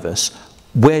front of us,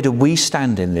 where do we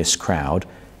stand in this crowd,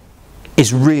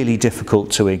 is really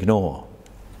difficult to ignore.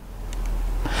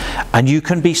 And you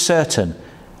can be certain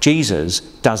Jesus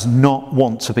does not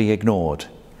want to be ignored.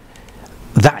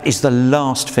 That is the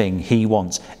last thing he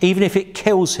wants. Even if it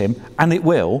kills him, and it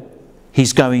will,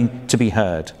 he's going to be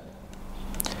heard.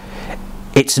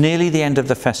 It's nearly the end of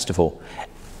the festival,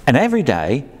 and every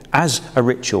day, as a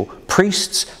ritual,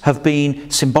 priests have been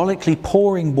symbolically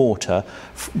pouring water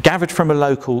gathered from a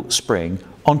local spring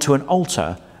onto an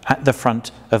altar at the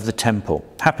front of the temple.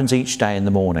 It happens each day in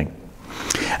the morning.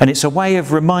 And it's a way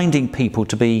of reminding people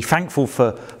to be thankful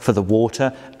for the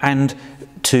water and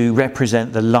to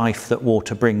represent the life that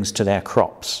water brings to their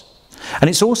crops. And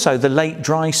it's also the late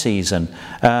dry season,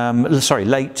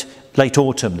 late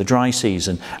autumn, the dry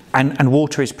season, and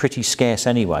water is pretty scarce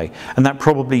anyway, and that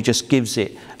probably just gives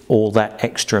it all that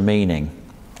extra meaning.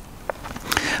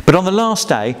 But on the last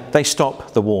day, they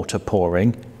stop the water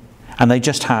pouring and they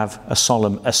just have a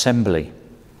solemn assembly.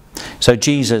 So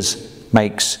Jesus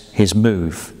makes his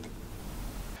move.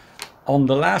 On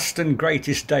the last and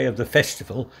greatest day of the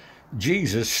festival,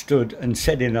 Jesus stood and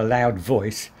said in a loud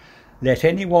voice, "Let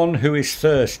anyone who is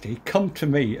thirsty come to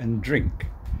me and drink.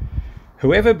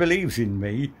 Whoever believes in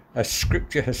me, as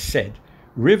Scripture has said,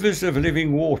 rivers of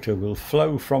living water will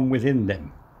flow from within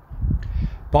them."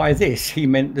 By this he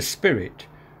meant the Spirit,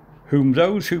 whom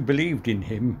those who believed in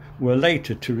him were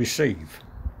later to receive.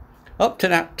 Up to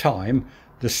that time,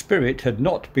 the Spirit had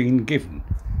not been given,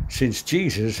 since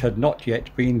Jesus had not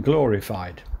yet been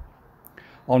glorified.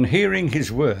 On hearing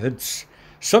his words,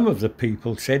 some of the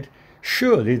people said,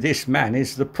 "Surely this man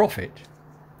is the prophet."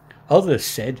 Others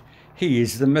said, "He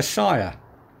is the Messiah."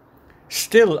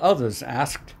 Still others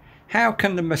asked, "How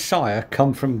can the Messiah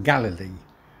come from Galilee?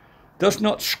 Does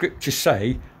not Scripture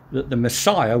say that the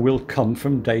Messiah will come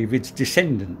from David's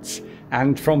descendants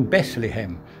and from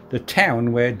Bethlehem, the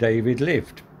town where David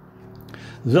lived?"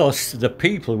 Thus the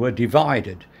people were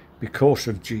divided because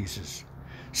of Jesus.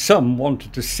 Some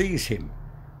wanted to seize him,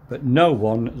 but no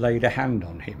one laid a hand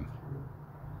on him.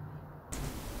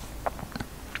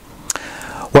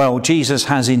 Well, Jesus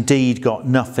has indeed got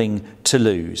nothing to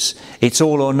lose. It's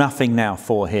all or nothing now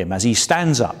for him as he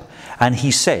stands up and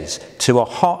he says to a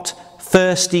hot,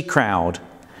 thirsty crowd,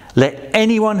 "Let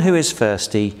anyone who is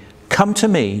thirsty come to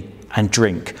me and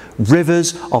drink.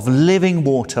 Rivers of living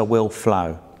water will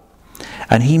flow."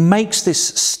 And he makes this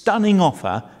stunning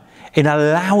offer in a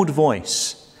loud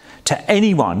voice to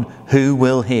anyone who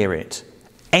will hear it.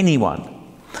 Anyone.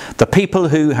 The people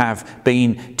who have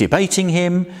been debating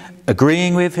him,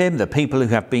 agreeing with him, the people who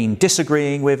have been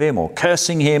disagreeing with him or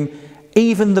cursing him,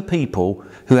 even the people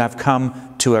who have come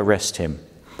to arrest him.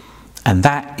 And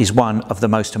that is one of the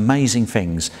most amazing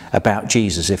things about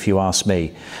Jesus, if you ask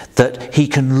me, that he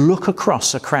can look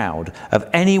across a crowd of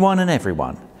anyone and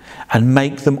everyone and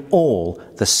make them all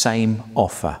the same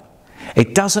offer.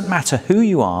 It doesn't matter who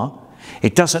you are,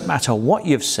 it doesn't matter what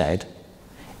you've said.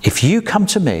 If you come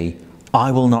to me,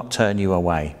 I will not turn you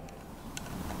away.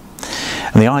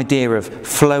 And the idea of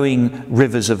flowing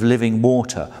rivers of living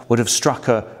water would have struck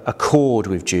a chord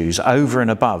with Jews over and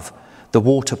above the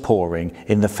water pouring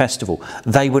in the festival.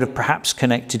 They would have perhaps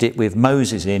connected it with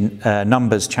Moses in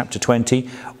Numbers chapter 20,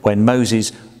 when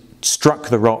Moses struck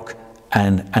the rock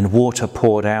and water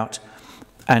poured out.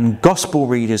 And gospel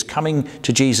readers coming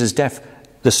to Jesus' death,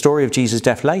 the story of Jesus'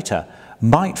 death later,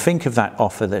 might think of that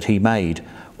offer that he made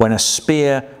when a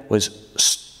spear was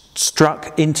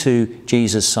struck into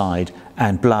Jesus' side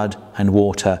and blood and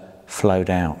water flowed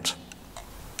out.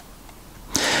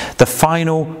 The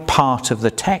final part of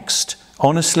the text,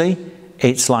 honestly,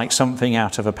 it's like something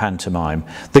out of a pantomime.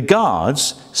 The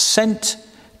guards sent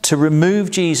to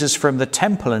remove Jesus from the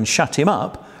temple and shut him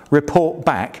up report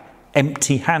back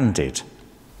empty-handed.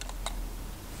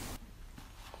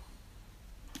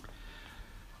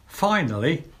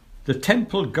 Finally, the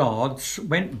temple guards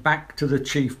went back to the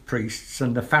chief priests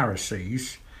and the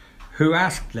Pharisees, who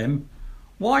asked them,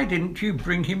 "Why didn't you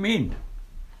bring him in?"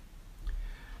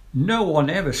 "No one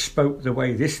ever spoke the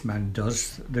way this man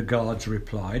does," the guards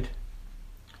replied.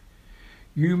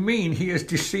 "You mean he has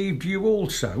deceived you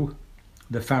also?"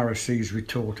 the Pharisees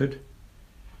retorted.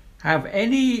 "Have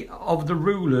any of the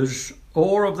rulers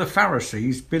or of the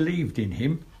Pharisees believed in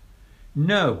him?"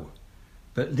 "No,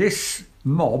 but this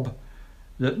mob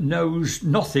that knows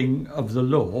nothing of the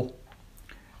law,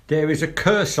 there is a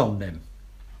curse on them."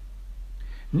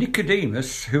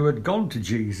 Nicodemus, who had gone to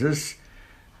Jesus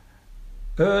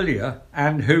earlier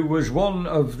and who was one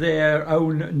of their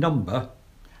own number,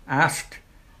 asked,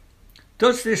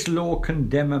 "Does this law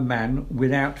condemn a man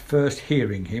without first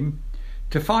hearing him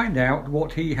to find out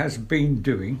what he has been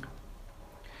doing?"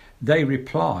 They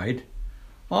replied,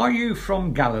 "Are you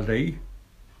from Galilee?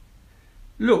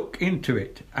 Look into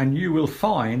it, and you will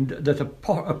find that a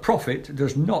prophet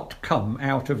does not come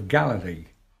out of Galilee."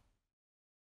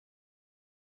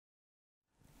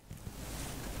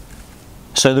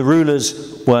 So the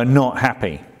rulers were not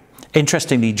happy.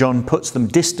 Interestingly, John puts them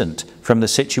distant from the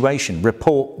situation.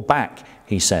 Report back,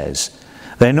 he says.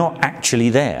 They're not actually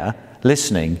there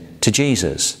listening to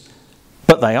Jesus,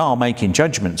 but they are making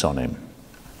judgments on him.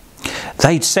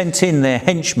 They'd sent in their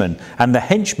henchmen, and the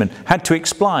henchmen had to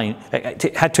explain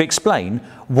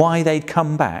why they'd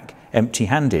come back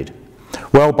empty-handed.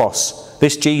 "Well, boss,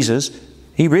 this Jesus,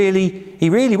 he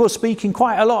really was speaking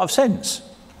quite a lot of sense."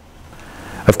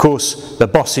 Of course, the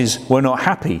bosses were not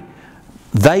happy.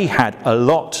 They had a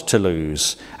lot to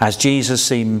lose, as Jesus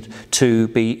seemed to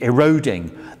be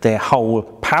eroding their whole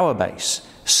power base,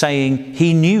 saying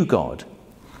he knew God.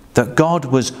 that God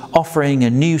was offering a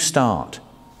new start.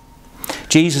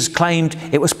 Jesus claimed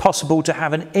it was possible to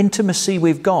have an intimacy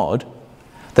with God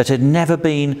that had never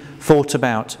been thought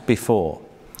about before.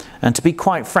 And to be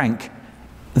quite frank,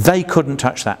 they couldn't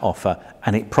touch that offer,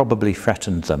 and it probably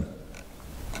threatened them.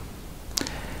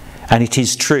 And it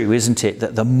is true, isn't it,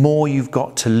 that the more you've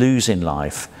got to lose in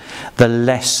life, the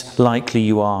less likely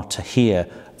you are to hear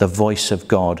the voice of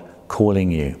God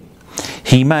calling you.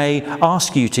 He may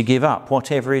ask you to give up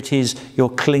whatever it is you're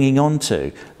clinging on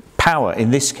to, power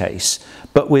in this case,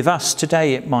 but with us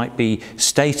today it might be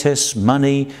status,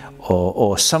 money,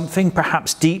 or something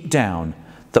perhaps deep down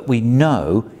that we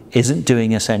know isn't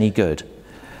doing us any good.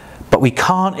 But we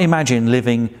can't imagine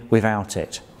living without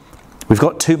it. We've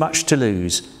got too much to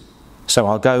lose, so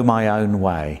I'll go my own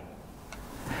way.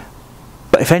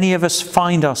 But if any of us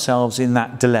find ourselves in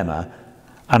that dilemma,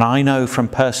 and I know from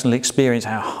personal experience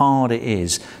how hard it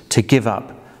is to give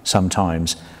up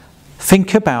sometimes,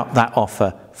 think about that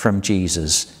offer from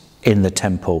Jesus in the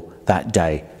temple that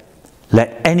day.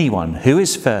 Let anyone who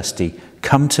is thirsty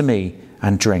come to me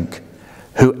and drink.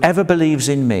 Whoever believes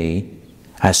in me,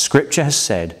 as Scripture has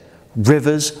said,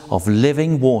 rivers of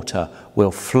living water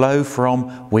will flow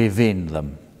from within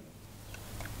them.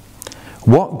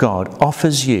 What God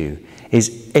offers you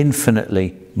is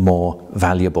infinitely more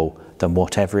valuable than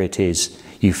whatever it is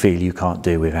you feel you can't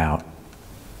do without.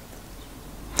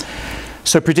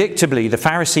 So predictably, the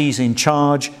Pharisees in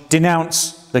charge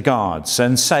denounce the guards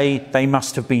and say they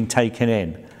must have been taken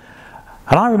in.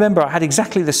 And I remember I had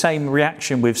exactly the same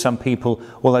reaction with some people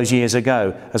all those years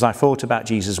ago as I thought about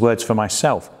Jesus' words for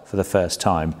myself for the first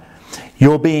time.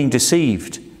 You're being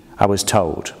deceived, I was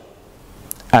told,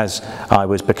 as I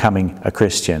was becoming a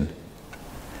Christian.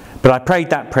 But I prayed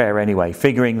that prayer anyway,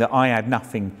 figuring that I had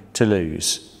nothing to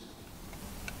lose.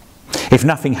 If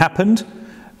nothing happened,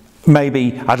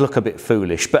 maybe I'd look a bit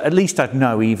foolish, but at least I'd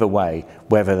know either way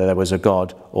whether there was a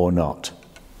God or not.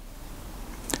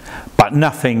 But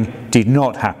nothing did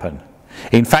not happen.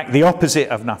 In fact, the opposite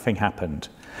of nothing happened.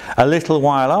 A little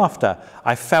while after,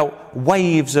 I felt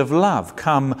waves of love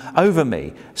come over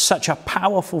me, such a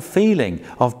powerful feeling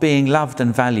of being loved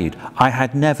and valued. I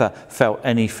had never felt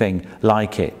anything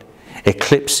like it,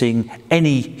 eclipsing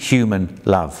any human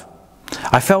love.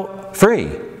 I felt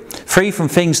free from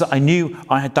things that I knew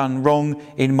I had done wrong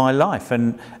in my life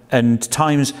and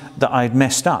times that I'd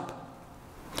messed up.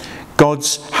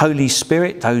 God's Holy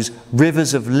Spirit, those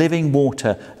rivers of living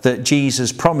water that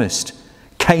Jesus promised,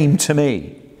 came to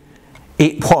me.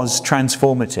 It was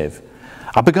transformative.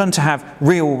 I've begun to have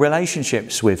real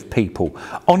relationships with people.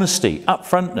 Honesty,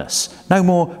 upfrontness, no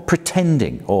more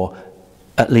pretending, or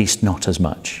at least not as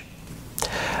much.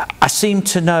 I seemed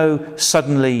to know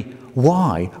suddenly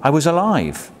why I was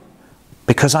alive.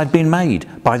 Because I'd been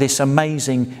made by this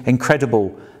amazing,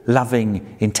 incredible,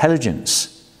 loving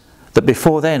intelligence that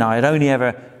before then I had only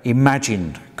ever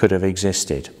imagined could have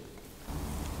existed.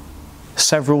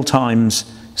 Several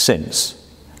times since,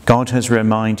 God has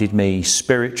reminded me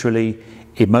spiritually,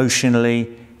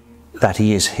 emotionally, that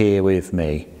He is here with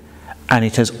me. And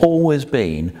it has always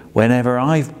been whenever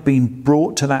I've been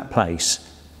brought to that place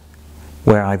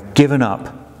where I've given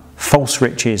up false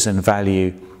riches and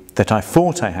value that I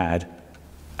thought I had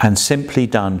and simply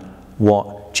done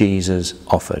what Jesus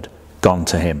offered, gone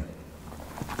to Him.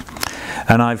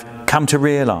 And I've come to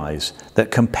realise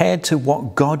that compared to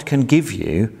what God can give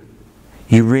you,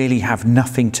 you really have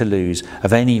nothing to lose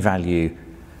of any value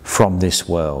from this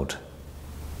world.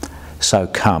 So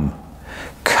come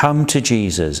to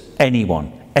Jesus,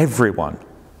 anyone, everyone,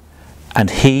 and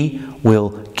He will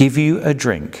give you a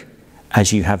drink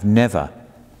as you have never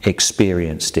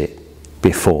experienced it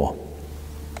before.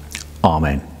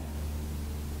 Amen.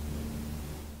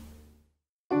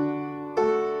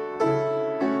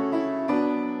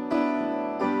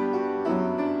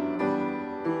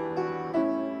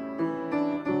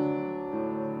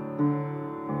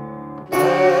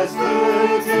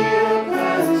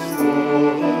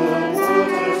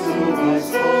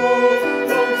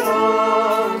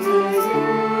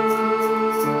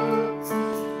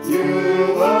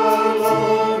 You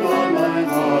alone on my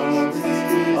heart's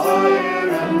desire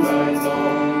and my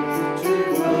song.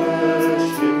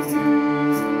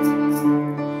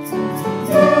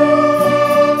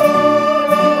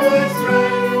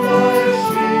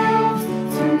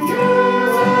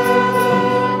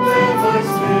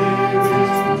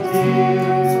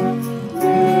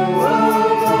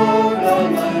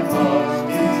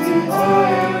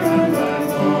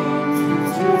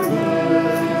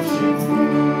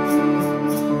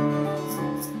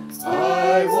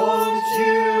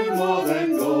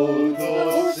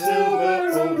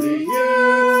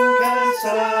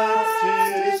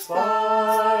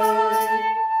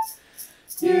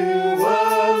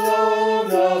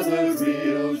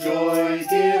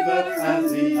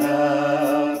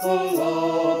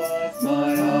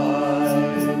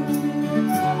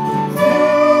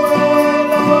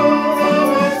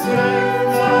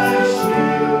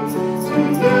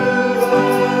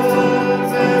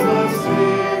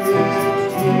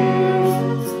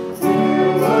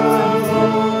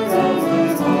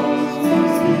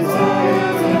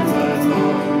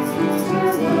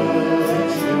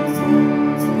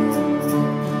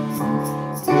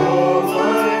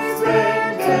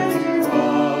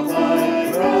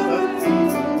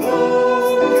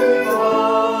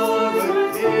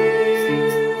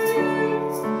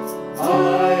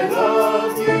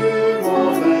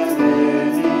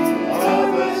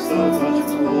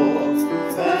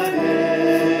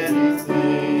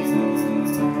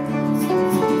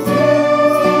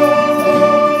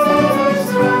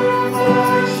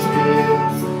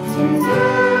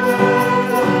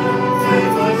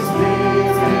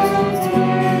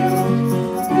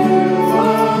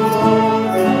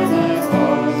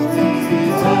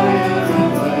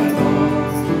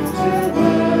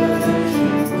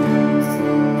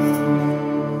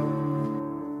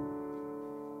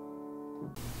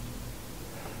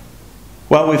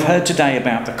 Well, we've heard today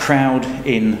about the crowd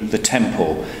in the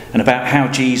temple and about how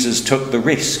Jesus took the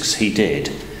risks he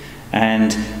did.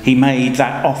 And he made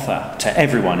that offer to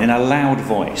everyone in a loud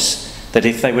voice that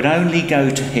if they would only go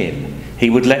to him, he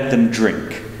would let them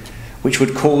drink, which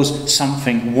would cause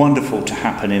something wonderful to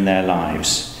happen in their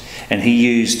lives. And he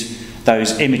used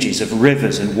those images of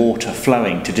rivers and water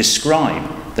flowing to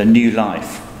describe the new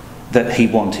life that he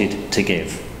wanted to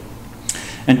give.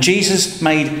 And Jesus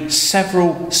made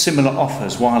several similar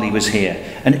offers while he was here,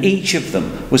 and each of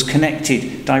them was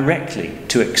connected directly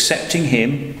to accepting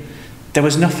him. There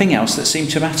was nothing else that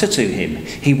seemed to matter to him.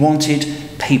 He wanted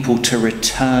people to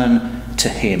return to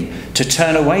him, to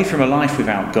turn away from a life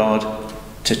without God,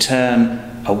 to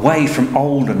turn away from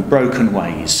old and broken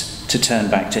ways, to turn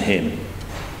back to him.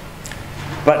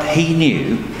 But he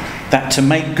knew that to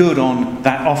make good on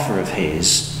that offer of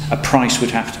his, a price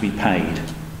would have to be paid.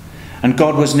 And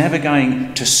God was never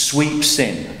going to sweep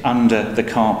sin under the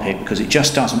carpet, because it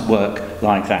just doesn't work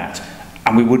like that.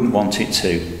 And we wouldn't want it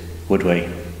to, would we?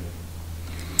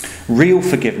 Real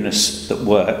forgiveness that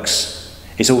works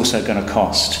is also going to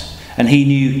cost. And he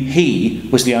knew he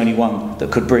was the only one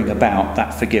that could bring about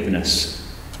that forgiveness.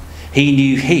 He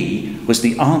knew he was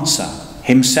the answer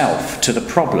himself to the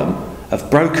problem of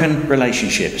broken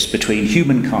relationships between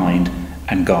humankind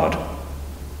and God.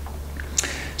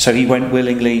 So he went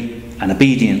willingly and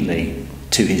obediently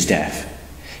to his death.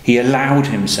 He allowed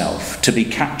himself to be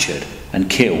captured and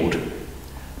killed.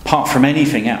 Apart from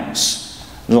anything else,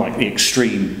 like the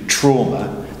extreme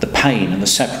trauma, the pain and the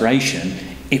separation,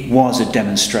 it was a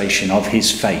demonstration of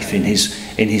his faith in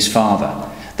his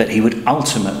Father, that he would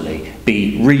ultimately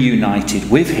be reunited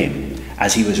with him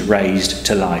as he was raised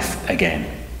to life again.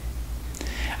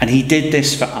 And he did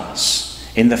this for us.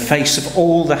 In the face of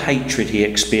all the hatred he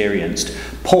experienced,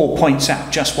 Paul points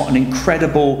out just what an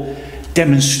incredible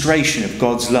demonstration of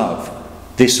God's love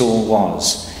this all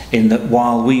was, in that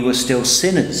while we were still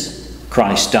sinners,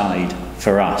 Christ died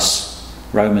for us.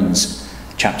 Romans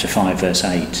chapter 5 verse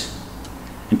 8.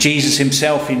 And Jesus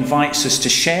himself invites us to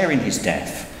share in his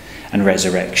death and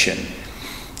resurrection.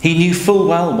 He knew full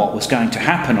well what was going to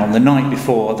happen on the night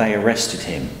before they arrested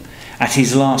him. At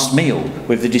his last meal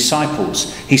with the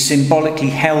disciples, he symbolically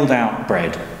held out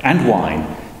bread and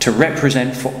wine to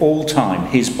represent for all time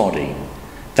his body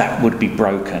that would be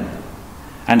broken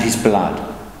and his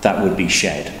blood that would be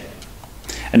shed.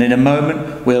 And in a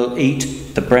moment we'll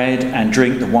eat the bread and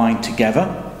drink the wine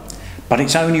together, but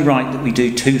it's only right that we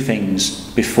do two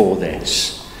things before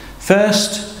this.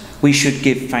 First, we should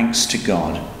give thanks to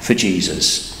God for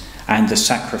Jesus and the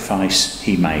sacrifice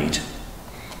he made.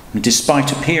 And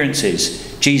despite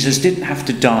appearances, Jesus didn't have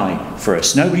to die for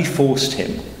us. Nobody forced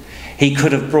him. He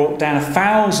could have brought down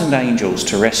 1,000 angels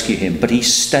to rescue him, but he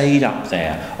stayed up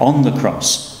there on the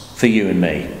cross for you and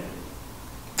me.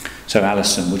 So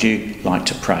Alison, would you like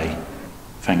to pray?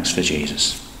 Thanks for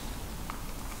Jesus.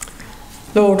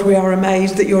 Lord, we are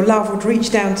amazed that your love would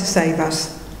reach down to save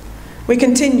us. We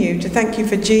continue to thank you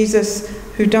for Jesus,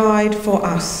 who died for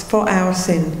us, for our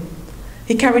sin.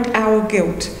 He carried our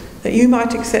guilt, that you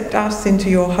might accept us into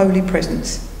your holy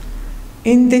presence.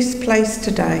 In this place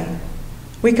today,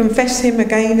 we confess him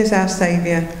again as our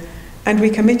Saviour, and we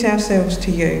commit ourselves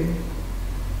to you.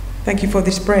 Thank you for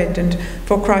this bread and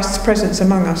for Christ's presence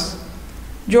among us.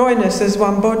 Join us as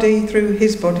one body through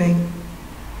his body.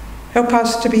 Help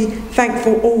us to be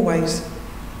thankful always,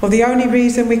 for the only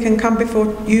reason we can come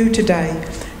before you today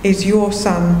is your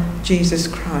Son, Jesus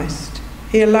Christ.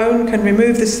 He alone can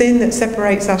remove the sin that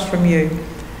separates us from you.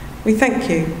 We thank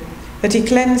you that he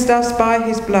cleansed us by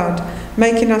his blood,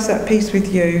 making us at peace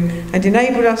with you and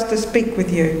enabled us to speak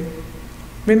with you.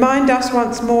 Remind us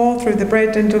once more through the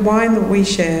bread and the wine that we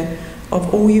share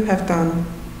of all you have done,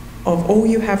 of all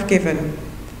you have given,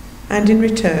 and in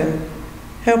return,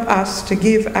 help us to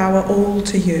give our all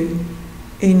to you.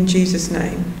 In Jesus'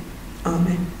 name,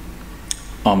 amen.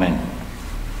 Amen.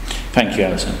 Thank you,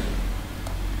 Alison.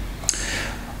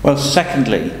 Well,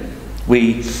 secondly,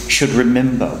 we should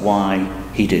remember why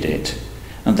he did it,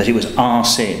 and that it was our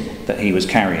sin that he was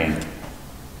carrying.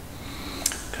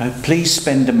 Okay, please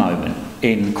spend a moment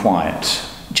in quiet,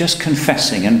 just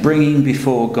confessing and bringing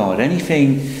before God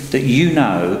anything that you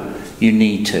know you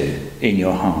need to in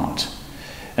your heart.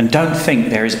 And don't think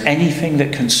there is anything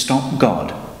that can stop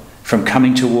God from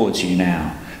coming towards you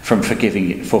now, for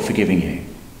forgiving you.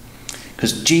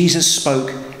 Because Jesus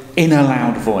spoke in a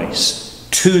loud voice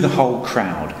to the whole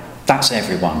crowd. That's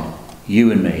everyone,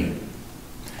 you and me.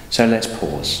 So let's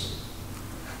pause.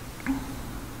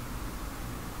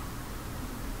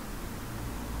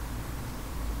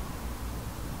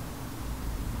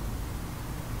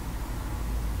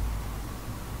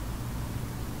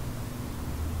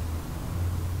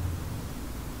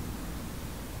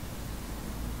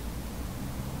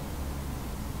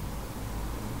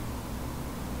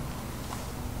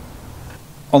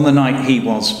 On the night he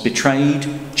was betrayed,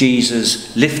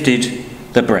 Jesus lifted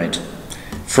the bread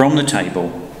from the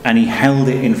table and he held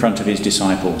it in front of his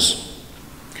disciples.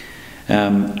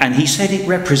 And he said it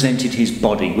represented his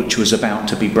body, which was about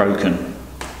to be broken.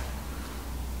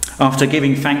 After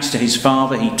giving thanks to his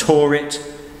Father, he tore it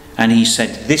and he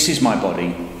said, "This is my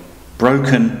body,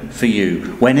 broken for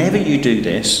you. Whenever you do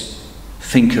this,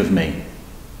 think of me."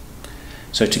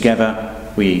 So together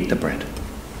we eat the bread.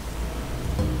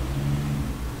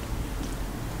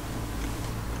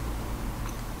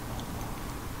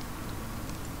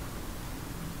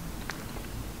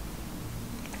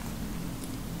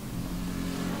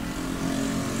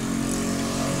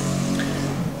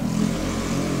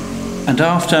 And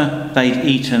after they'd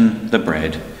eaten the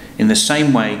bread, in the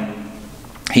same way,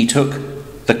 he took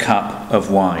the cup of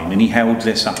wine, and he held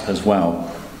this up as well.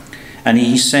 And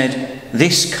he said,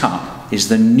 "This cup is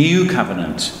the new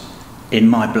covenant in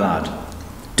my blood.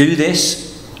 Do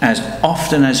this as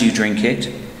often as you drink it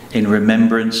in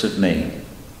remembrance of me."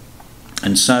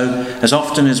 And so, as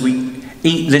often as we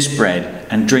eat this bread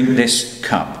and drink this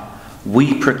cup,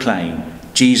 we proclaim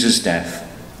Jesus' death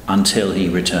until he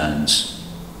returns.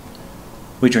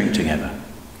 We drink together.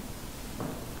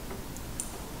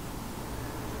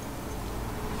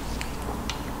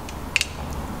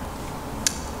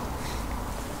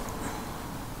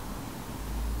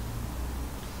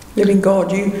 Living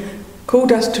God, you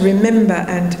called us to remember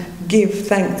and give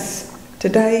thanks.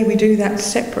 Today we do that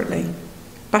separately,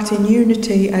 but in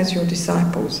unity as your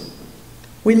disciples.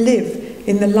 We live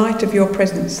in the light of your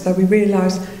presence, though we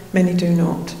realise many do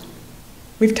not.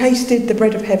 We've tasted the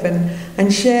bread of heaven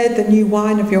and shared the new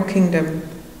wine of your kingdom,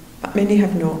 but many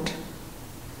have not.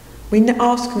 We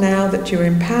ask now that you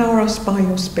empower us by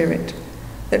your Spirit,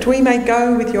 that we may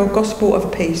go with your gospel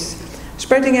of peace,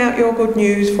 spreading out your good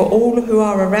news for all who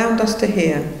are around us to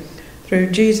hear, through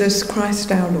Jesus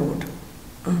Christ our Lord.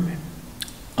 Amen.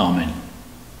 Amen.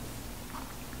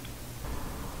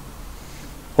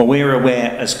 Well, we're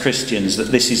aware as Christians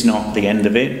that this is not the end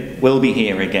of it. We'll be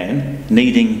here again,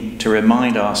 needing to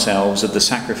remind ourselves of the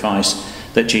sacrifice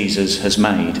that Jesus has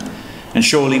made. And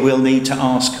surely we'll need to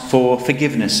ask for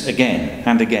forgiveness again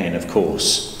and again, of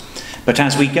course. But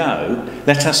as we go,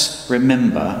 let us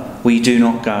remember we do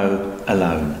not go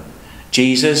alone.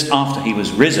 Jesus, after he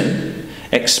was risen,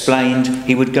 explained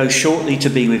he would go shortly to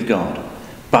be with God,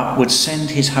 but would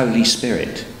send his Holy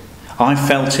Spirit. I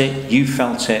felt it, you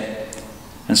felt it.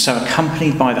 And so,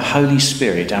 accompanied by the Holy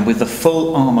Spirit and with the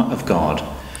full armour of God,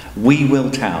 we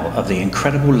will tell of the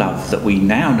incredible love that we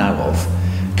now know of,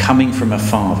 coming from a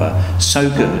Father so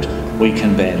good we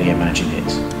can barely imagine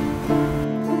it.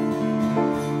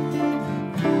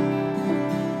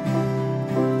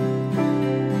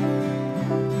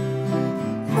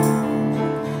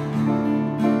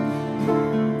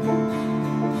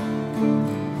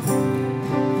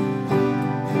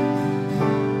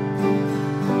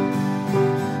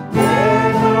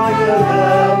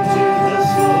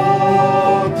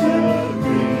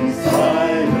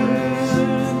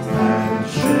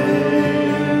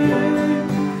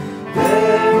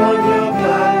 Your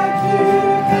blood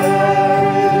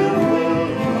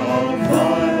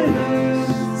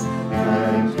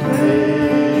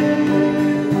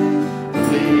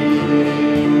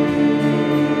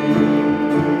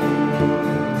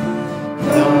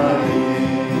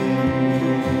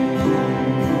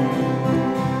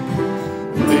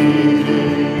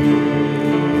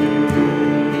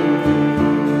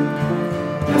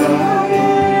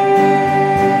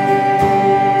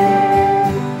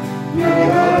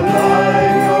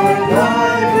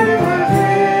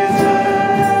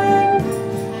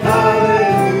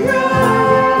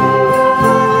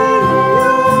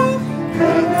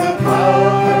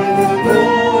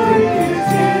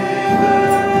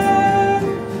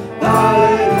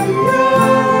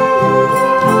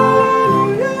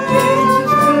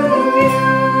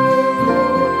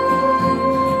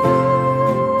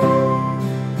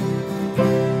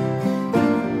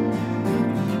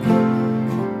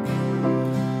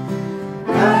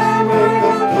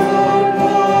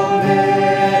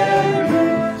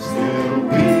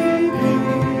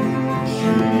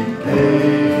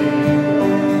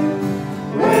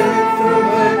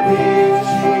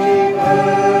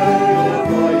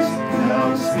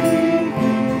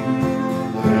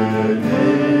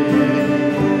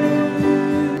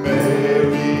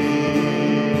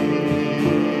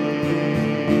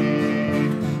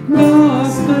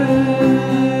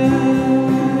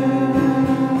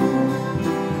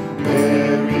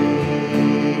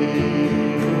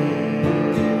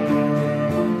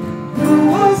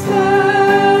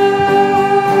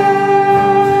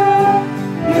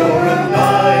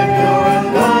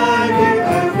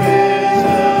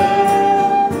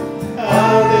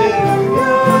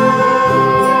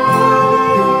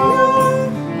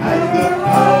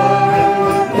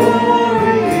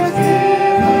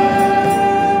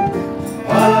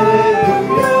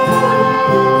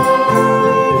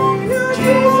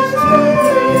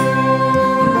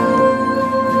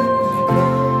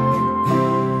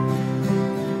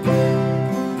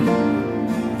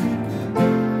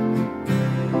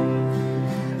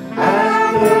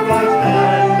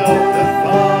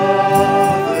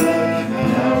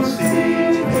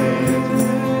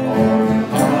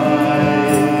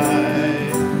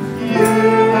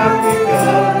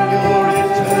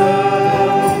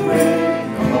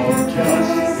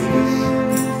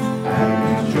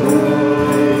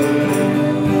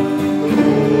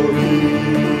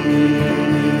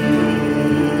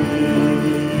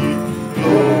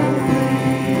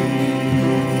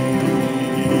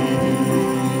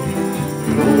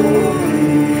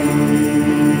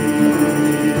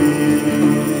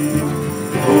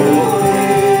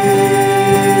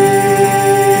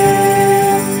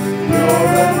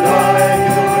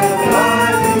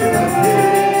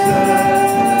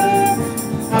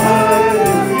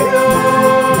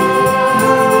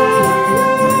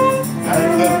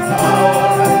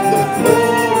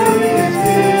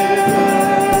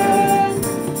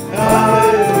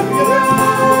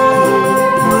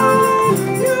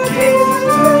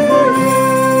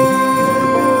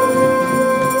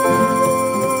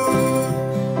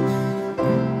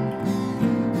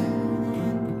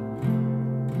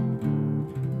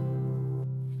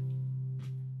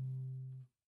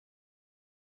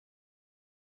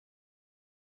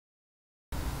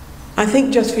I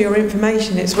think just for your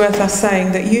information, it's worth us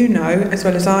saying that you know, as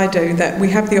well as I do, that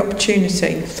we have the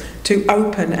opportunity to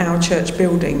open our church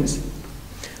buildings.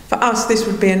 For us, this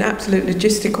would be an absolute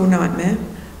logistical nightmare.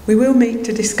 We will meet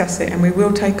to discuss it and we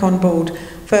will take on board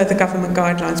further government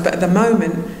guidelines, but at the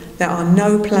moment there are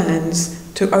no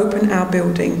plans to open our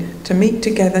building to meet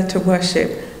together to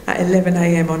worship at 11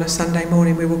 a.m. on a Sunday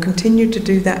morning. We will continue to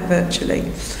do that virtually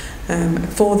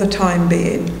for the time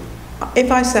being.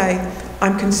 If I say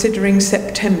I'm considering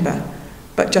September,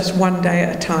 but just one day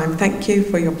at a time, thank you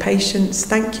for your patience,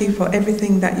 thank you for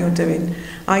everything that you're doing.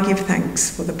 I give thanks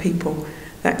for the people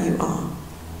that you are.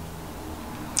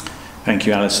 Thank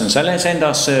you, Alison. So let's end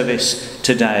our service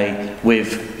today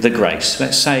with the grace.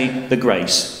 Let's say the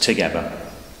grace together.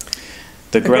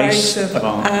 The grace of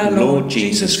our Lord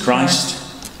Jesus Christ,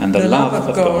 and the love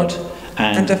of God,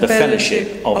 and the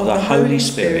fellowship of the Holy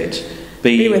Spirit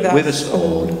be with us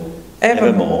all,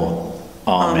 evermore.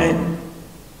 Amen.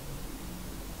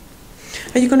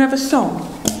 Are you going to have a song?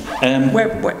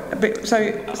 So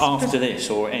after this,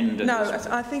 or end of No, this?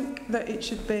 I think that it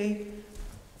should be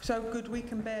so good we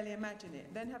can barely imagine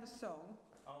it. Then have a song.